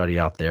there's a study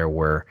out there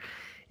where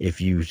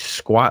if you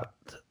squat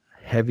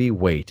heavy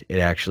weight, it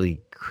actually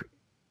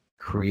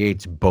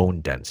creates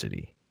bone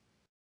density.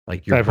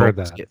 Like your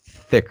bones get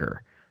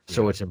thicker.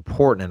 So it's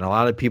important. And a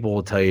lot of people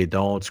will tell you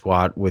don't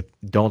squat,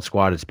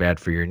 it's bad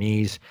for your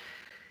knees.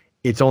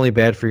 It's only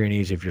bad for your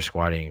knees if you're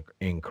squatting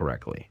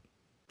incorrectly.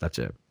 That's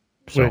it.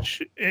 So,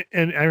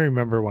 and I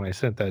remember when I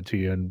sent that to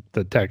you and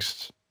the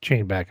text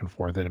chain back and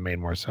forth, and it made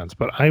more sense.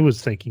 But I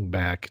was thinking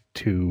back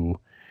to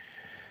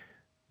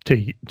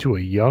a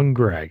young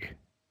Greg,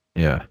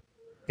 yeah,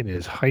 in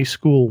his high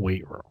school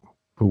weight room,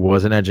 who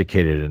wasn't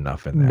educated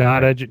enough in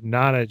that.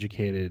 Not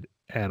educated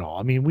at all.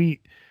 I mean, we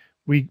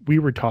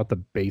were taught the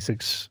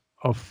basics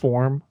of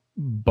form,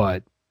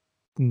 but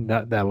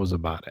that was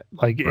about it.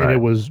 Like,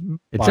 and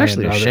it's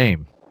actually a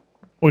shame.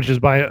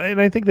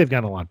 And I think they've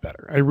gotten a lot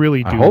better. I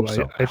really do. I hope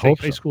so. I think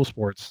high school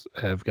sports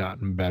have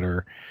gotten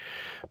better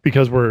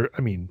because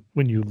when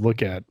you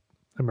look at,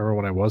 I remember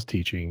when I was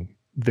teaching,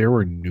 there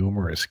were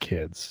numerous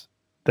kids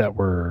that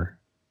were,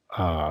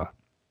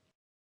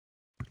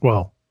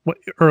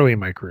 early in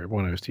my career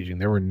when I was teaching,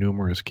 there were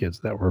numerous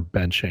kids that were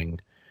benching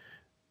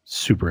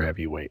super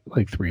heavyweight,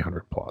 like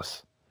 300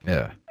 plus.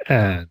 Yeah.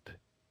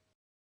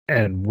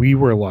 And we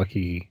were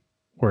lucky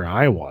where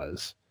I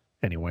was,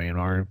 anyway, in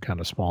our kind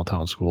of small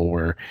town school,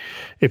 where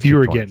if you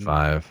were getting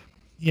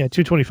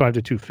 225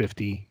 to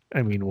 250,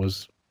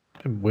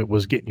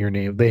 was getting your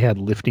name. They had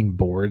lifting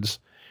boards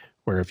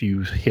where if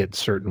you hit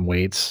certain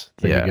weights,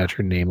 then you got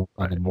your name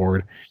on the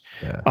board.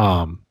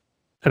 Yeah.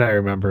 And I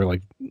remember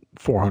like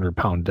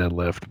 400-pound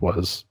deadlift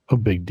was a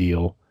big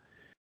deal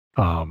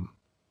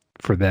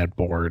for that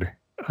board.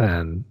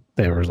 And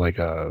there was like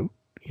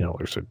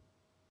there's a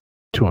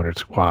 200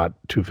 squat,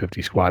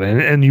 250 squat.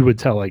 And you would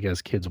tell, like,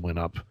 as kids went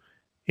up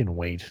in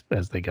weight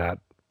as they got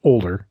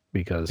older,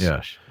 because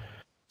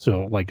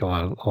so like a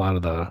lot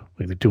of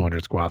the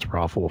 200 squats were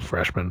all full of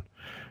freshmen,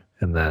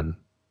 and then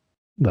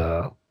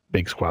the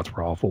big squats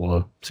were all full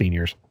of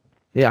seniors.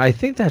 Yeah, I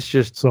think that's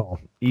just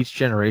each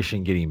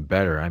generation getting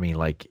better. I mean,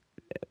 like,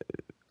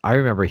 I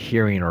remember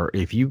hearing, or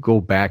if you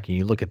go back and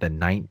you look at the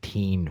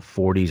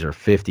 1940s or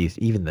 50s,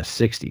 even the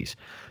 60s,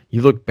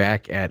 you look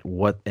back at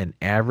what an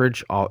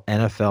average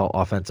NFL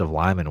offensive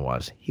lineman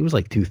was. He was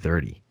like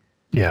 230.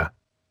 Yeah.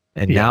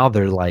 And now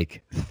they're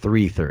like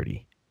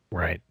 330.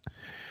 Right.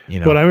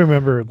 But I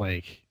remember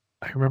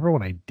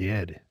when I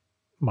did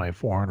my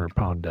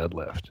 400-pound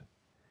deadlift,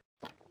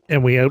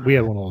 and we had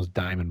one of those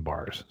diamond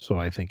bars. So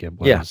I think it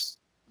was,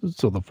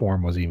 so the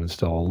form was even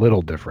still a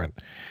little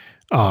different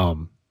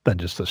than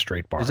just a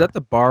straight bar. Is that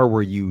the bar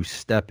where you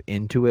step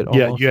into it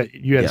almost? Yeah,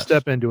 you had to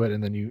step into it,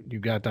 and then you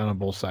got down on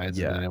both sides,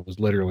 and then it was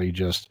literally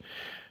just,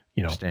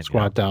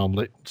 squat down,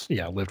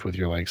 lift with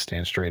your legs,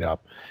 stand straight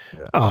up.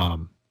 Yeah.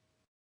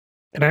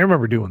 And I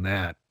remember doing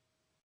that,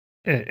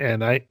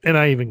 and I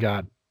even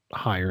got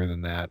higher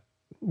than that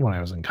when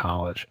I was in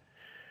college,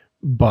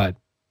 but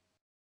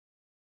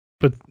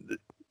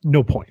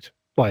no point.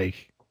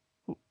 Like,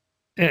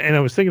 and I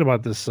was thinking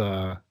about this.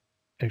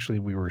 Actually,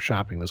 we were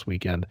shopping this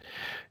weekend,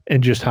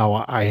 and just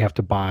how I have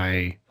to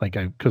buy,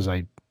 because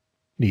I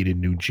needed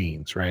new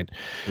jeans, right?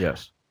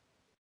 Yes.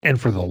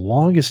 And for the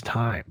longest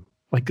time,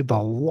 I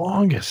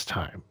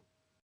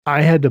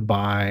had to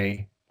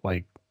buy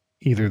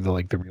either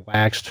the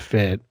relaxed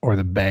fit or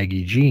the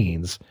baggy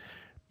jeans,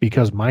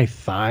 because my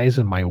thighs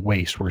and my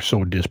waist were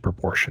so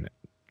disproportionate.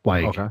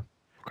 Okay.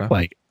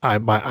 Like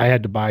I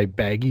had to buy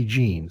baggy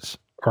jeans,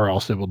 or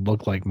else it would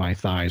look like my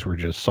thighs were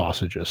just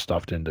sausages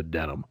stuffed into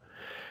denim,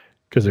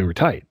 because they were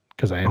tight,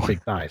 because I had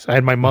big thighs. I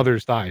had my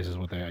mother's thighs, is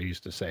what I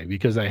used to say,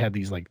 because I had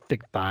these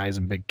thick thighs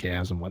and big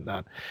calves and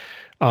whatnot.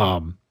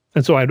 And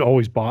so I'd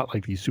always bought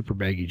these super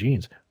baggy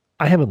jeans.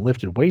 I haven't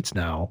lifted weights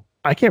now.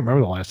 I can't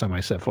remember the last time I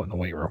set foot in the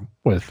weight room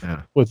with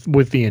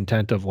the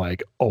intent of we're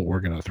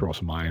going to throw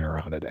some iron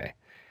around today.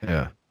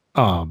 Yeah.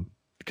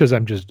 Because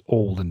I'm just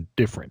old and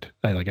different.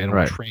 I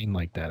don't train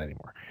like that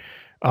anymore.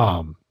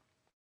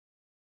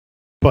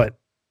 But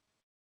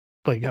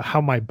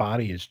how my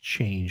body has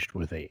changed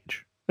with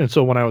age. And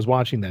so when I was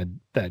watching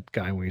that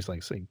guy when he's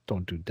like saying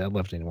don't do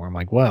deadlift anymore, I'm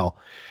like, well,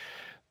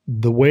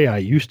 the way I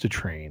used to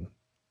train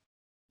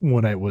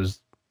when I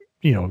was,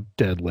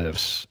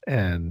 deadlifts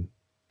and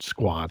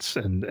squats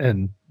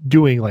and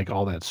doing like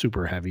all that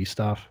super heavy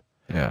stuff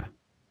Yeah.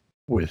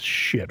 with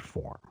shit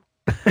form.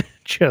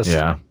 Just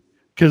Yeah.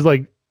 because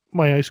like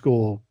my high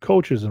school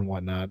coaches and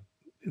whatnot,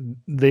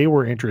 they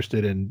were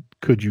interested in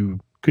could you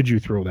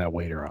throw that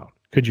weight around?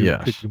 Could you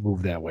Yes.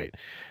 move that weight?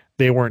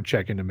 They weren't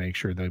checking to make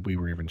sure that we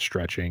were even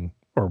stretching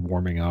or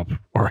warming up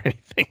or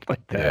anything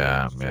like that.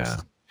 Yeah. It was Yeah.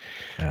 just,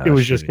 Yeah. it was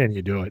That's just shitty. can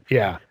you do it?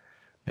 Yeah.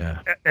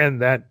 Yeah.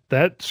 And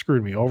that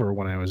screwed me over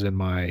when I was in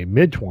my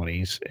mid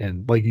 20s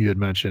and like you had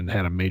mentioned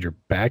had a major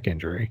back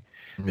injury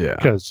Yeah.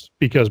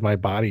 because my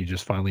body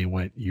just finally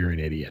went, you're an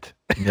idiot.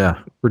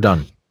 Yeah. We're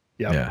done.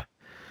 Yep. Yeah.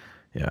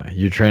 Yeah.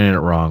 You're training it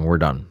wrong. We're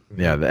done.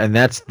 Yeah. And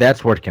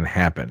that's what can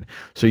happen.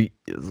 So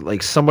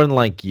like someone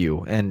like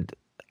you, and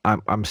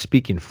I'm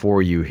speaking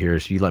for you here,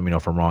 so you let me know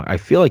if I'm wrong. I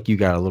feel like you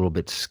got a little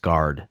bit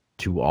scarred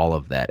to all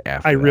of that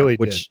after I that, really did.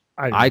 which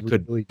I I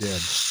could really did.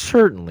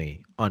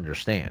 certainly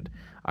understand.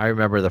 I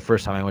remember the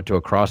first time I went to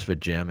a CrossFit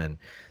gym and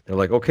they're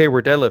like, okay,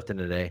 we're deadlifting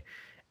today.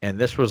 And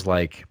this was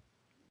like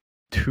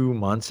 2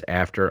 months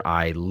after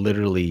I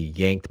literally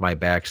yanked my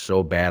back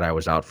so bad I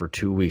was out for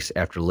 2 weeks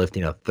after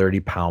lifting a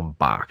 30-pound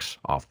box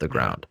off the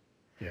ground.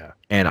 Yeah.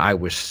 And I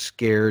was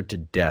scared to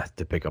death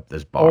to pick up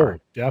this bar. Oh,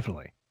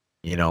 definitely.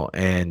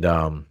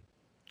 And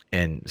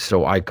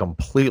so I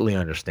completely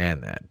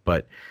understand that.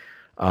 But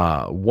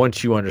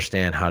once you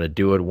understand how to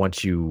do it,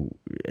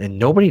 and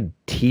nobody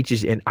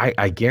teaches, and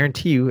I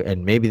guarantee you,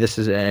 and maybe this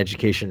is an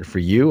education for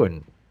you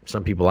and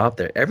some people out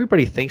there,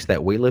 everybody thinks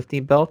that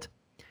weightlifting belt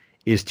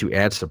is to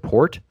add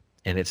support,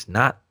 and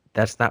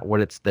that's not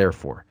what it's there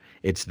for.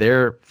 It's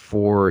there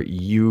for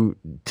you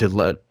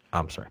to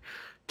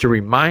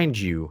remind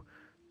you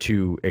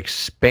to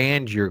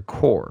expand your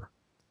core.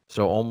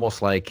 So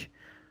almost like,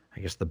 I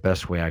guess the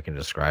best way I can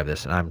describe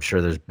this, and I'm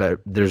sure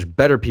there's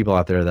better people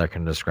out there that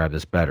can describe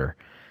this better,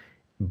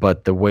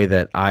 but the way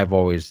that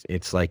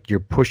it's like you're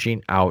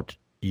pushing out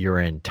your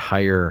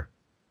entire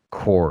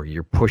core.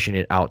 You're pushing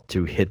it out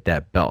to hit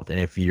that belt. And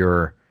if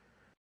you're,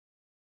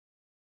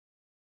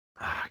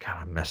 God,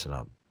 I'm messing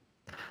up.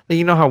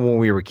 You know how when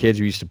we were kids,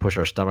 we used to push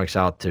our stomachs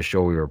out to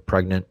show we were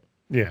pregnant?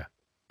 Yeah.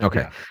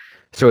 Okay. Yeah.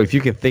 So if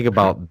you can think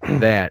about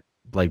that,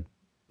 like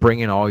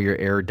bringing all your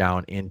air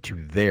down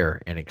into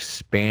there and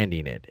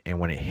expanding it. And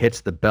when it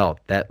hits the belt,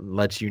 that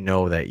lets you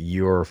know that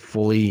you're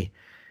fully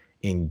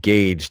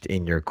engaged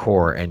in your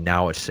core and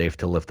now it's safe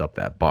to lift up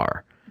that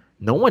bar.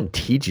 No one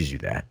teaches you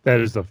that.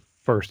 That is the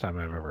first time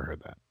I've ever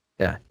heard that.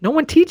 Yeah. No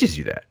one teaches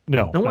you that.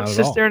 No, No one not at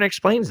sits all. there and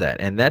explains that.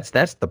 And that's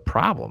the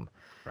problem.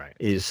 Right.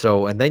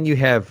 And then you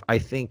have, I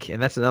think,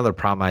 and that's another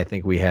problem I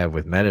think we have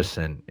with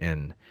medicine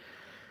in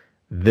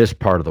this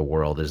part of the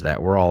world is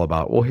that we're all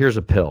about, well, here's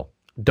a pill.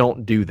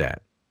 Don't do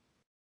that.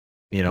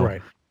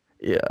 Right.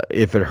 Yeah,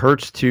 if it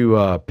hurts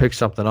to pick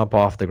something up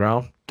off the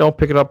ground, don't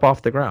pick it up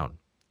off the ground.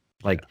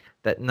 Like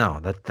that. No,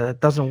 that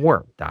doesn't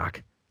work,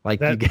 Doc. Like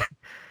that,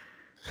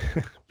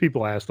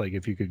 people ask like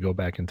if you could go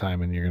back in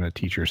time and you're going to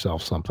teach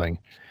yourself something,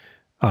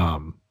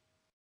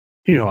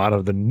 out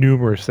of the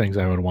numerous things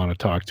I would want to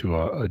talk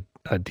to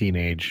a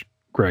teenage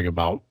Greg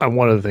about,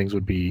 one of the things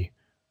would be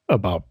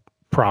about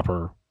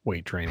proper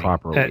weight training.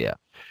 Yeah.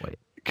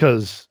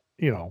 Because,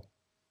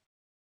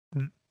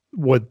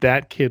 what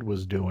that kid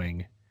was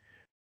doing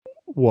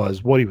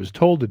was what he was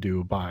told to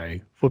do by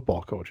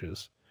football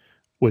coaches,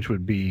 which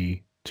would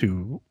be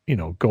to,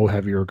 go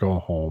heavy or go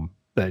home,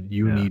 that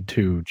you need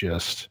to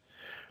just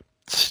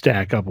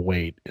stack up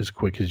weight as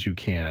quick as you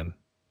can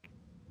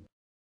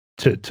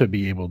to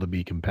be able to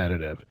be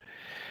competitive.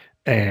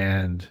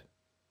 And,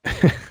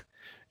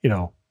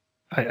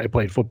 I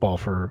played football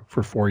for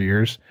 4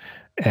 years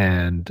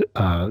and,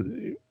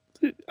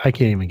 I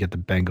can't even get the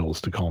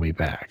Bengals to call me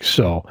back.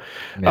 So,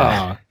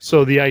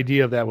 so the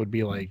idea of that would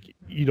be like,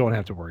 you don't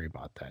have to worry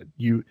about that.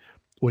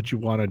 What you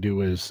want to do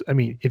is,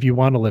 if you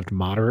want to lift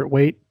moderate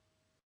weight,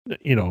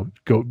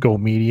 go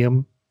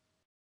medium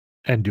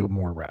and do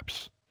more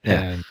reps.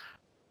 Yeah.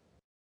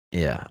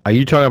 Are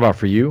you talking about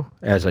for you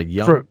as a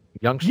youngster?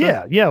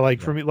 Yeah. Like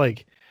for me,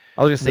 like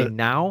I was gonna say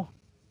now,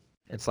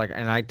 it's like,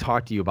 and I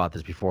talked to you about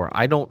this before.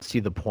 I don't see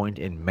the point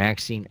in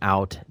maxing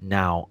out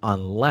now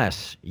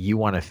unless you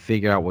want to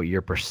figure out what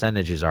your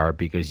percentages are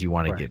because you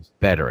want to get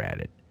better at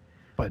it.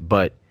 But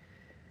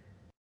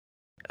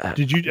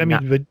did you?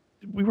 But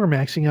we were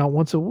maxing out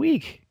once a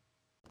week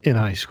in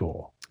high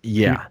school.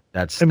 Yeah,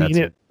 that's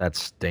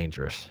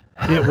dangerous.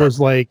 It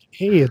was like,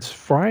 hey, it's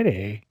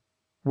Friday.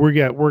 We're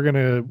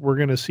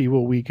gonna see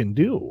what we can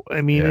do.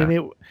 And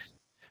it,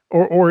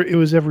 or it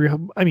was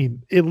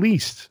at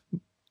least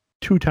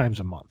 2 times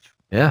a month.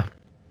 Yeah.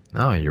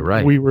 No, you're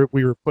right. We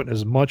were putting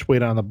as much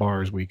weight on the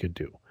bar as we could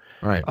do.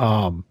 Right.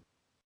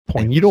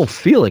 And you don't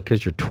feel it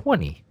because you're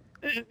 20.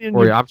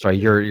 I'm sorry,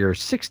 you're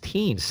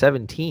 16,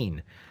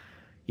 17.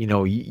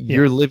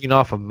 You're living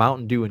off of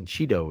Mountain Dew and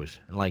Cheetos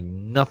and like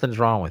nothing's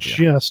wrong with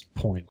you. Just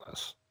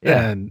pointless.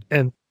 Yeah.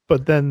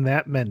 But then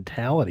that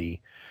mentality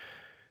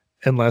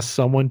unless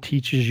someone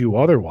teaches you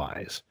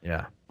otherwise,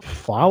 Yeah.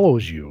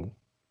 follows you.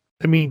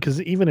 I mean,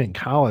 because even in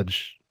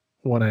college,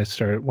 when I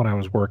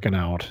was working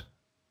out,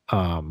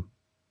 um,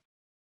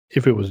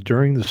 if it was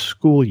during the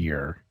school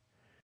year,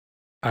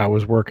 I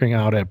was working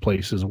out at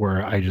places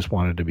where I just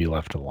wanted to be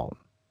left alone.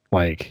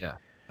 Like, Yeah.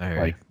 I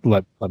hear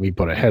like let me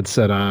put a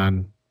headset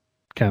on,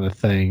 kind of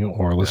thing,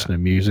 or you. listen to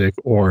music,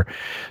 or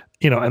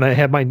and I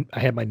had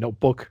my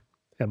notebook,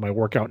 and my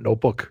workout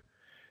notebook,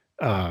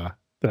 that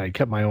I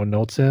kept my own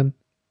notes in,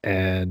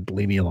 and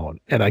leave me alone.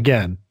 And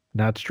again,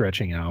 not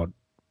stretching out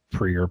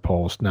pre or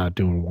post, not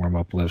doing warm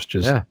up lifts,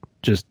 Yeah.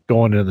 just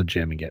going into the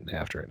gym and getting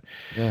after it.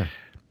 Yeah.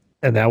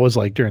 And that was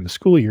like during the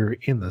school year.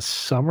 In the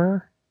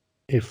summer,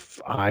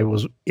 if I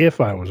was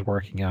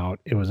working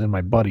out, it was in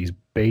my buddy's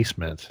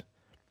basement,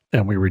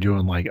 and we were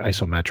doing like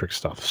isometric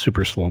stuff,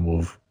 super slow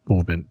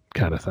movement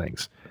kind of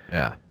things.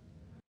 Yeah.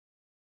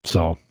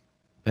 So,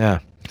 Yeah.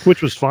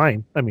 which was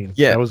fine. I mean,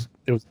 Yeah. it was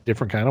a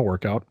different kind of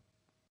workout.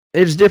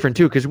 It's different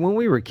too, because when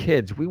we were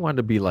kids, we wanted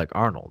to be like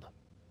Arnold.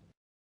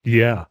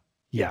 Yeah.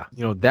 Yeah.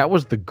 That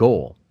was the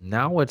goal.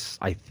 Now it's,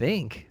 I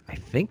think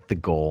the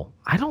goal.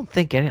 I don't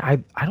think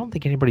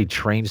anybody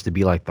trains to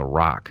be like The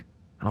Rock.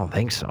 I don't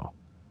think so.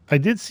 I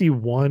did see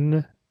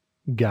one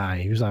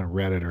guy who's on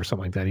Reddit or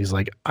something like that. He's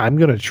like, I'm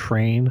going to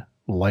train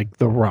like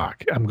The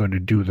Rock. I'm going to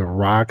do The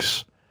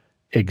Rock's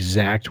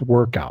exact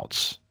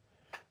workouts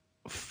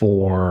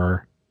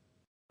for,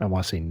 I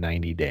want to say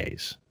 90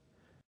 days.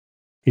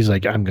 He's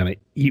like, I'm going to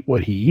eat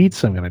what he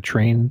eats. I'm going to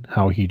train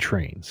how he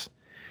trains.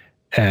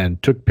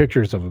 And took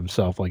pictures of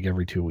himself like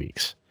every 2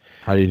 weeks.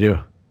 How do you do?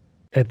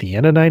 At the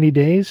end of 90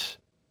 days,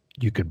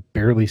 you could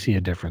barely see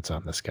a difference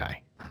on this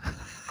guy.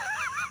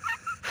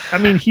 I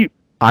mean,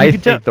 I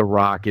think The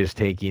Rock is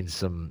taking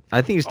some.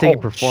 I think he's taking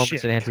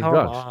performance enhancing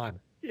drugs. On.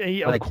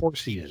 Yeah, of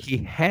course he is. He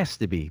has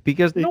to be,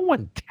 because no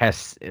one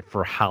tests it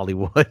for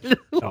Hollywood.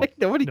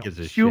 Nobody gives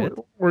a shit.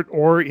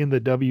 Or in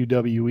the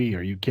WWE.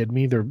 Are you kidding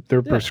me?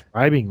 They're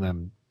prescribing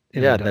them.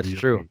 Yeah, that's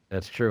true.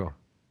 That's true.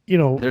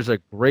 There's a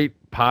great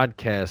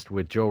podcast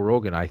with Joe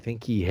Rogan. I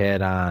think he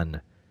had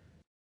on.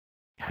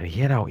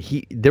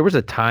 There was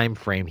a time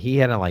frame he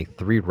had on like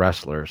 3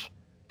 wrestlers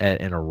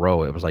in a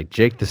row. It was like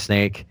Jake the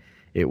Snake.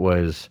 It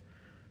was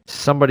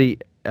somebody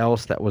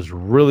else that was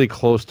really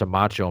close to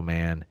Macho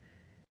Man,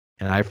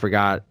 and I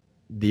forgot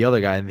the other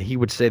guy. And he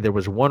would say there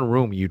was one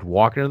room, you'd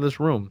walk into this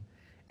room,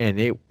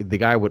 and the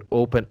guy would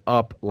open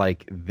up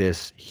like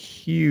this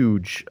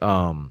huge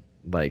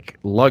like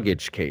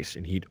luggage case,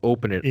 and he'd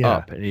open it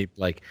up, and he'd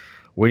like,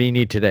 what do you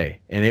need today?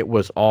 And it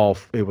was all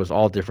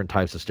different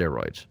types of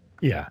steroids.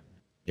 Yeah.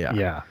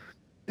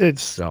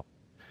 It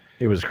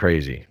was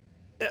crazy.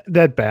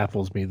 That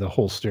baffles me, the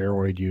whole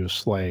steroid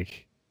use.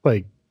 Like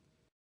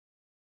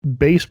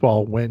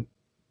baseball went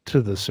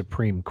to the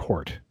Supreme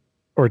Court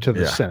or to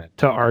the Senate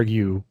to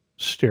argue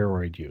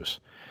steroid use.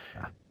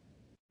 Yeah.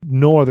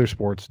 No other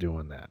sport's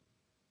doing that.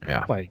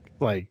 Yeah.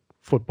 Like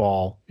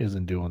football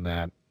isn't doing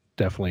that.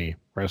 Definitely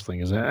wrestling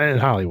isn't. And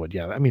Hollywood,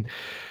 yeah. I mean,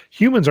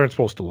 humans aren't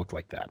supposed to look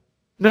like that.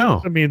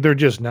 No. I mean, they're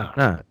just not.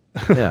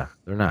 Yeah,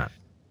 they're not.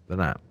 They're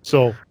not.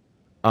 So,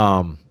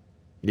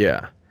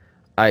 yeah.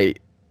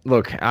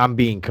 I'm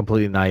being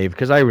completely naive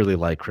because I really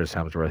like Chris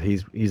Hemsworth.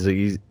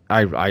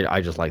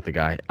 I just like the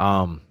guy.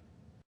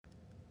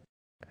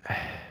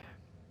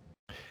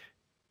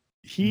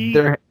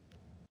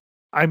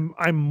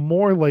 I'm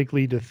more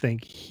likely to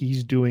think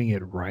he's doing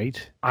it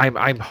right.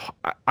 I'm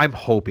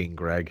hoping,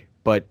 Greg,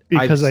 but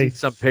because I've seen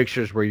some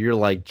pictures where you're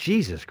like,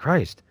 Jesus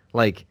Christ,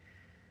 like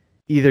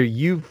either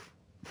you've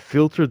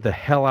filtered the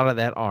hell out of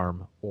that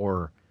arm,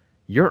 or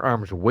your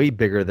arm's way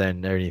bigger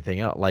than anything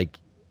else. Like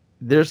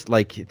there's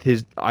like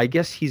I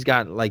guess he's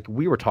got, like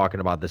we were talking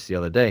about this the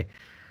other day.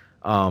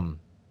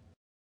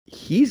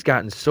 He's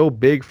gotten so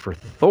big for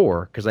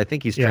Thor, because I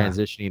think he's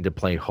transitioning to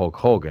play Hulk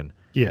Hogan.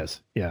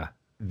 Yes, yeah.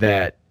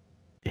 That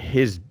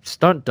his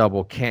stunt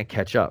double can't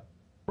catch up.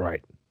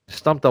 Right.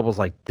 Stunt double's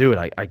like, dude,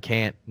 I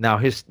can't. Now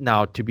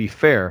to be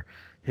fair,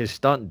 his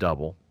stunt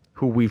double,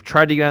 who we've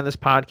tried to get on this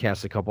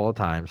podcast a couple of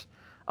times,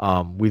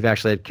 we've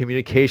actually had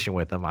communication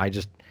with him. I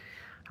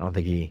don't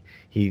think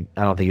he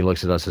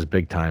looks at us as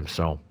big time.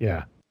 So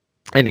yeah.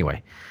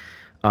 Anyway,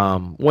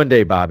 one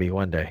day, Bobby,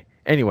 one day.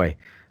 Anyway,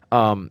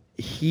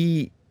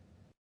 he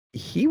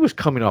was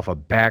coming off a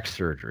back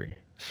surgery,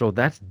 so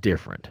that's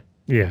different.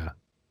 Yeah.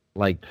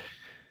 Like,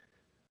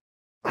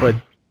 but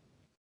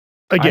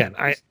again,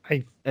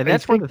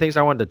 that's one of the things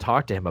I wanted to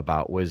talk to him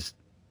about was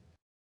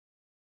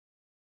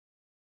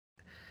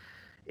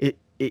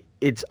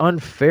it's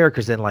unfair,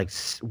 because then like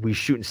we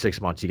shoot in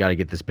 6 months, you got to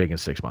get this big in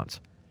 6 months.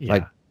 Yeah.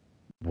 Like,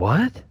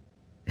 what?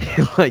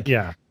 Like,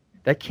 yeah,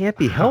 that can't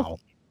be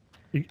healthy.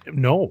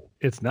 No,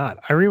 it's not.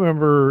 I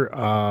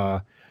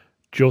remember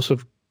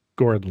Joseph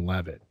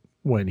Gordon-Levitt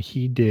when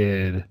he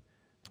did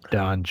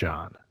Don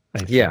John.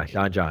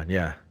 Don John,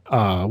 yeah.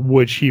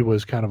 Which he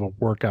was kind of a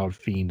workout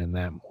fiend in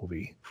that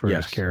movie for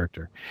his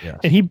character. Yes.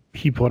 And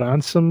he put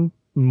on some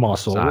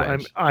muscle.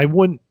 Size. I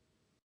wouldn't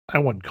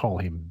call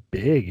him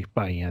big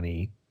by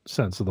any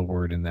sense of the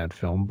word in that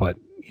film, but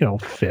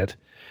fit.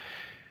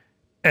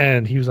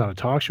 And he was on a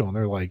talk show, and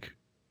they're like,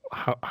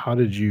 how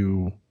did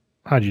you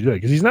do it?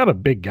 Because he's not a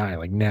big guy,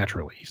 like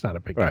naturally, he's not a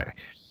big Right. guy.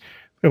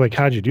 They're like,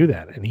 how'd you do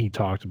that? And he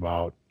talked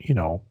about,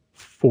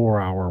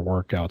 4-hour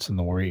workouts in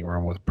the weight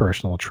room with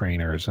personal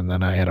trainers, and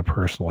then I had a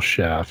personal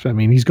chef. I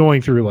mean, he's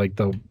going through like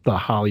the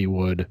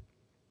Hollywood,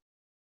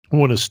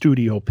 when a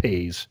studio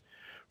pays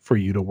for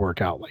you to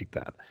work out like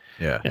that.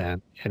 Yeah.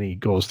 And he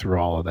goes through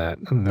all of that,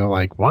 and they're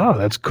like, wow,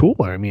 that's cool.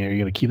 I mean, are you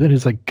gonna keep that?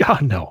 He's like,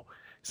 God, no.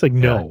 It's like,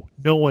 Yeah.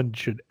 no one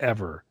should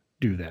ever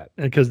do that.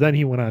 Because then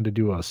he went on to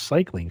do a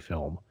cycling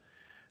film,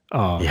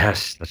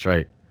 Yes, that's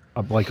right.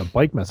 like a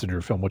bike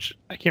messenger film, which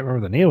I can't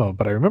remember the name of,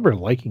 but I remember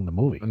liking the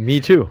movie. Me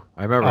too.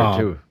 I remember it Um,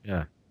 too.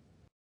 Yeah.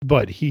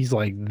 but he's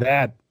like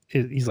that.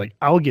 He's like,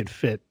 I'll get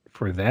fit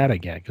for that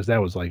again, because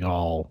that was like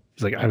all.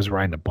 He's like, I was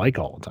riding a bike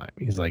all the time.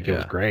 He's like, it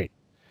was Yeah. great.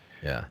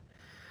 Yeah.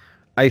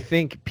 I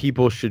think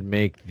people should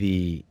make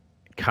the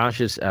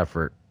conscious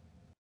effort.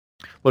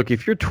 Look,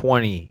 if you're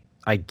 20,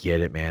 I get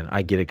it, man.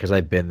 I get it because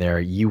I've been there.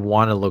 You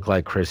want to look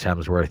like Chris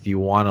Hemsworth. You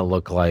want to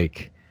look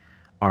like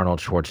Arnold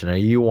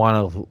Schwarzenegger. You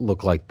want to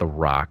look like The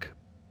Rock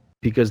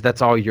because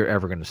that's all you're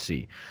ever going to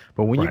see.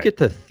 But when you Right. get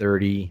to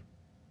 30,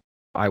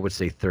 I would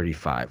say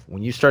 35.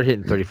 When you start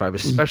hitting 35,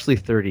 especially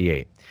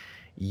 38,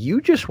 you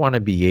just want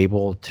to be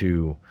able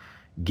to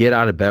get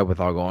out of bed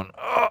without going,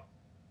 oh,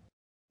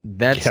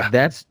 Yeah.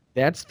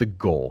 that's the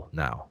goal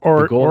now.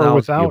 Or- the goal or now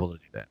is to be without- able to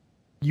do that.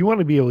 You want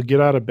to be able to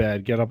get out of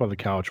bed, get up on the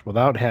couch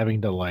without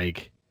having to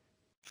like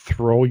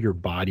throw your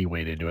body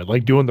weight into it,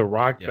 like doing the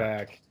rock Yeah.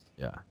 back.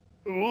 Yeah.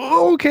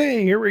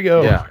 Okay, here we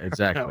go. Yeah,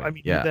 exactly. I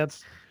mean, yeah.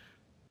 that's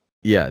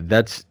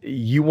That's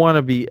you want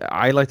to be,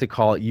 I like to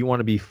call it, you want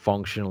to be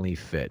functionally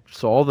fit.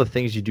 So all the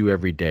things you do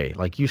every day,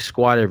 like you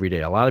squat every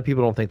day. A lot of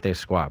people don't think they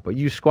squat, but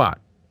you squat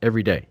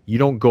every day. You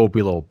don't go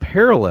below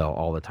parallel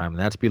all the time, and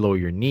that's below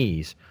your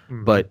knees.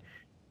 But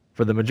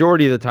for the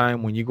majority of the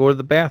time, when you go to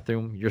the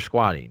bathroom, you're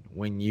squatting.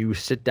 When you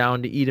sit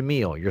down to eat a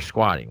meal, you're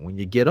squatting. When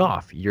you get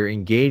off, you're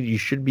engaged. You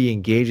should be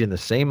engaged in the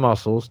same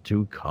muscles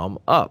to come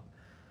up.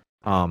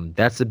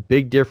 That's a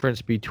big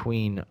difference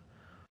between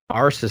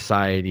our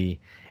society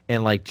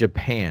and like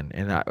Japan.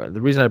 And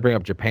the reason I bring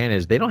up Japan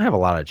is they don't have a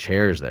lot of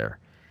chairs there.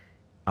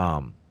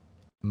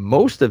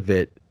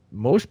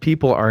 Most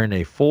people are in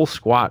a full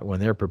squat when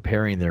they're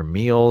preparing their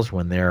meals,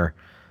 when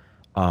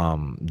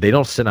they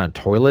don't sit on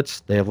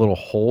toilets. They have little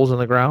holes in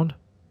the ground.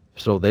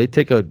 So they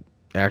take a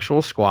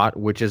actual squat,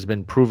 which has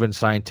been proven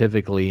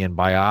scientifically in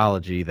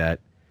biology that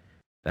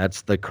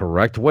that's the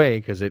correct way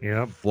because it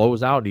Yep.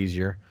 flows out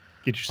easier.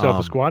 get yourself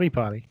a squatty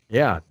potty.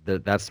 Yeah,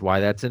 that's why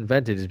that's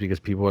invented, is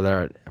because people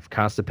that have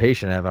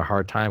constipation have a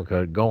hard time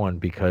going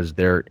because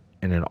they're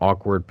in an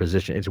awkward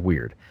position. It's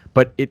weird,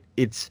 but it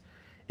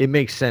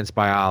makes sense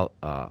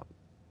Biologically.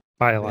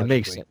 it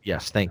makes sense.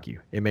 Yes, thank you.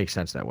 It makes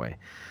sense that way.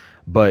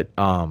 But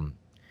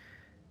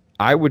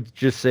I would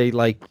just say,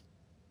 like,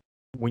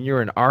 when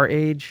you're in our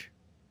age,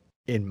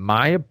 in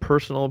my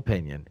personal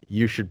opinion,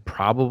 you should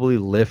probably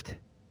lift.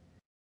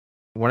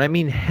 When I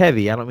mean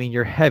heavy, I don't mean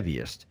your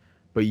heaviest,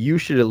 but you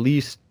should at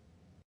least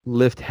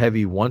lift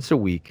heavy once a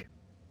week,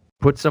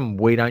 put some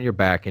weight on your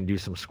back and do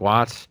some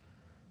squats,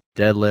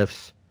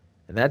 deadlifts,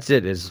 and that's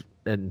it is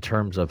in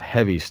terms of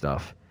heavy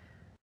stuff.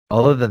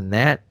 Other than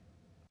that,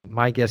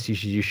 my guess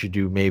you should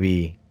do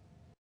maybe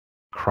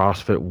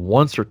CrossFit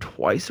once or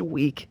twice a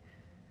week.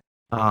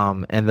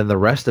 And then the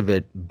rest of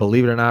it,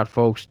 believe it or not,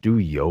 folks, do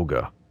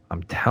yoga.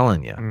 I'm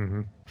telling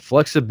you.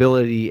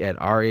 Flexibility at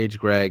our age,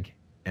 Greg,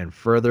 and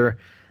further,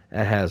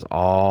 that has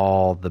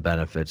all the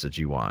benefits that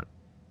you want.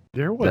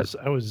 I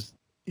was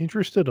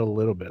interested a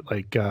little bit,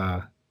 like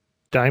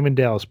Diamond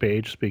Dallas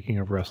Page. Speaking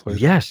of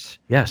wrestlers, Yes.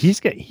 he's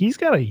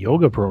got a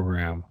yoga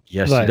program.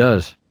 Yes, he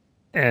does.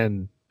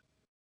 And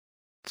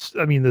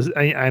I mean,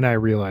 I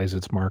realize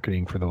it's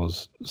marketing for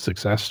those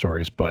success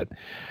stories, but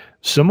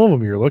some of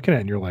them you're looking at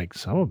and you're like,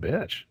 son of a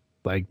bitch,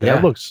 like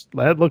that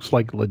looks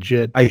like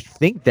legit. I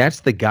think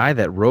that's the guy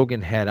that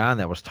Rogan had on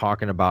that was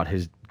talking about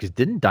because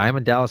didn't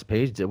Diamond Dallas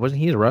Page, wasn't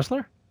he a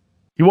wrestler?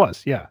 He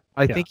was, yeah.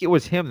 I think it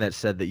was him that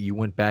said that you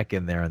went back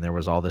in there and there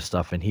was all this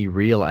stuff, and he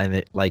realized, and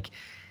it, like,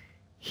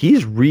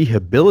 he's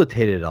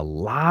rehabilitated a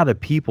lot of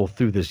people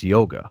through this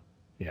yoga.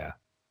 Yeah.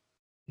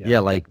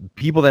 Like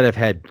people that have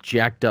had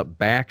jacked up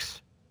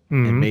backs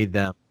and Mhm. made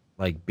them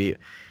like I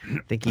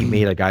think he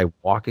made a guy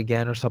walk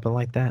again or something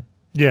like that.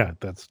 Yeah,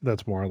 that's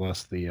more or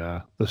less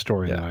the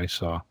story that I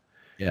saw.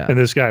 Yeah. And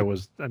this guy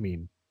was, I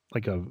mean, I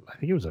think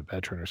he was a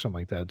veteran or something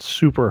like that,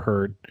 super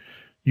hurt,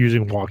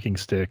 using walking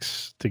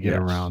sticks to get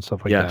around,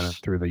 stuff like that. And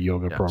through the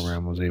yoga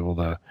program was able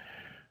to,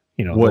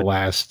 the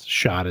last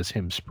shot is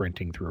him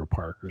sprinting through a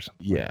park or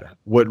something like that.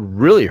 What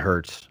really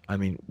hurts, I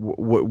mean,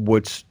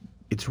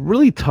 it's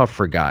really tough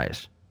for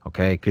guys,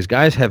 okay? Because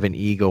guys have an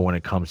ego when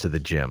it comes to the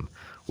gym.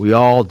 We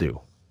all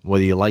do,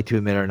 whether you like to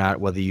admit it or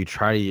not, whether you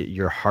try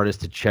your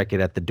hardest to check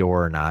it at the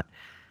door or not.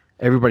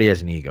 Everybody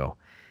has an ego.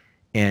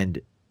 And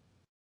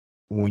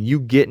when you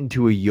get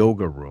into a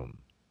yoga room,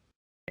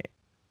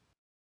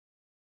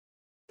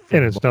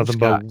 and it's nothing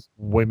but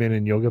women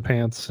in yoga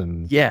pants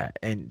and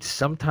and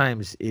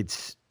sometimes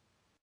it's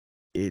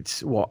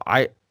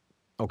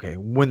Okay,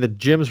 when the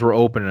gyms were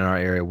open in our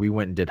area, we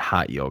went and did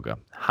hot yoga.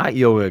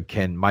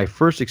 My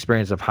first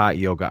experience of hot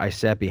yoga, I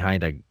sat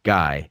behind a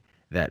guy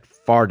that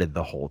farted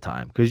the whole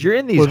time because you're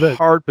in these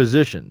hard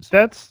positions.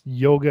 That's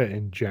yoga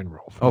in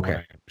general, from what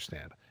I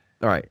understand.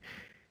 All right.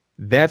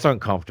 That's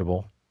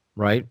uncomfortable,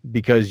 right?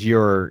 Because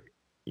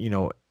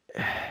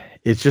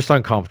it's just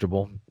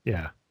uncomfortable.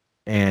 Yeah.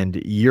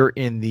 And you're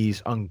in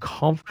these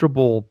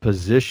uncomfortable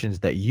positions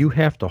that you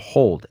have to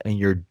hold, and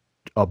you're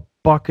a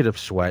bucket of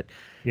sweat.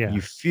 Yeah.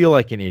 You feel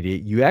like an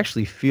idiot. You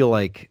actually feel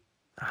like,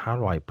 how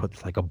do I put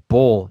this? Like a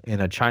bull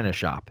in a china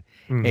shop.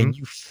 And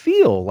you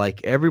feel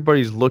like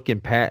everybody's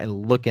looking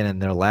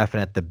and they're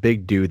laughing at the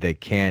big dude that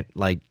can't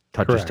like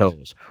touch his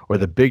toes, or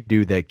the big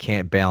dude that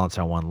can't balance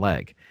on one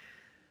leg.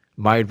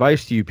 My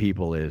advice to you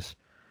people is,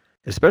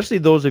 especially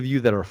those of you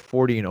that are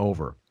 40 and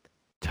over,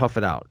 tough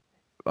it out.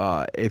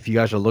 If you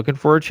guys are looking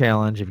for a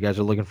challenge, if you guys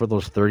are looking for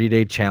those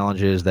 30-day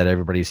challenges that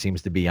everybody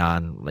seems to be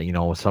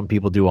on, some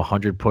people do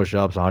 100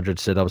 push-ups, 100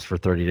 sit-ups for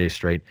 30 days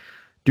straight.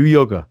 Do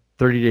yoga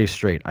 30 days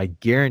straight. I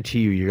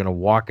guarantee you're going to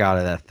walk out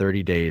of that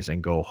 30 days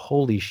and go,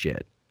 holy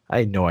shit, I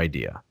had no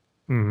idea.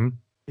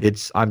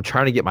 I'm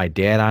trying to get my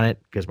dad on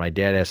it because my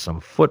dad has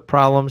some foot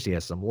problems. He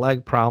has some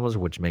leg problems,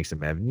 which makes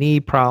him have knee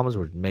problems,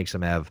 which makes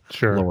him have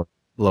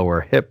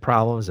lower hip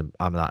problems. And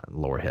I'm not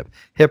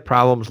hip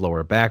problems,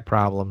 lower back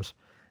problems.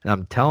 And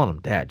I'm telling him,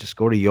 Dad, just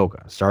go to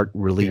yoga. Start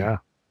really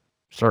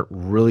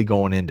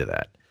going into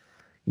that.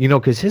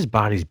 Because his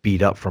body's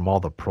beat up from all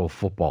the pro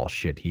football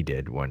shit he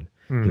did when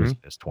he was in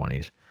his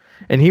 20s.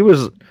 And he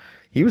was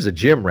a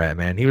gym rat,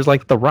 man. He was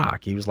like The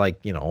Rock. He was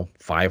like,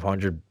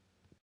 500,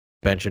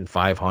 benching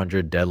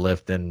 500,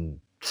 deadlifting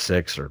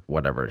 6 or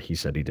whatever he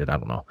said he did. I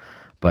don't know.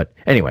 But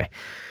anyway,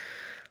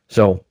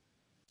 so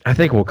I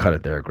think we'll cut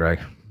it there,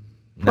 Greg.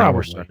 Now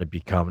we're starting to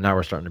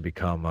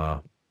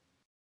become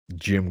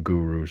gym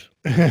gurus.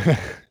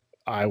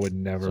 I would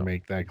never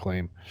make that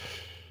claim.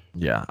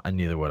 Yeah,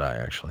 neither would I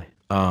actually.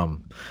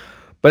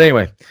 But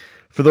anyway,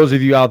 for those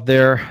of you out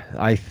there,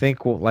 I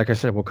think like I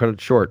said, we'll cut it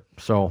short.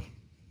 So,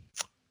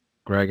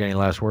 Greg, any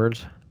last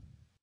words?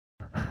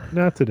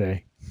 Not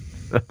today.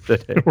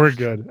 We're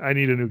good. I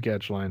need a new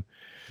catch line.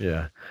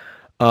 Yeah.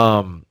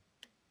 I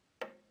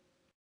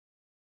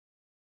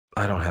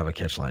don't have a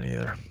catch line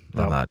either.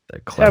 No. I'm not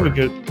that clever.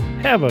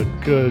 Have a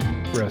good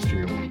rest of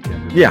your week,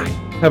 everybody. Yeah.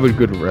 Have a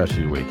good rest of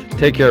your week.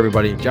 Take care,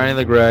 everybody. Johnny and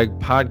the Greg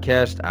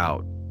podcast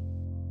out.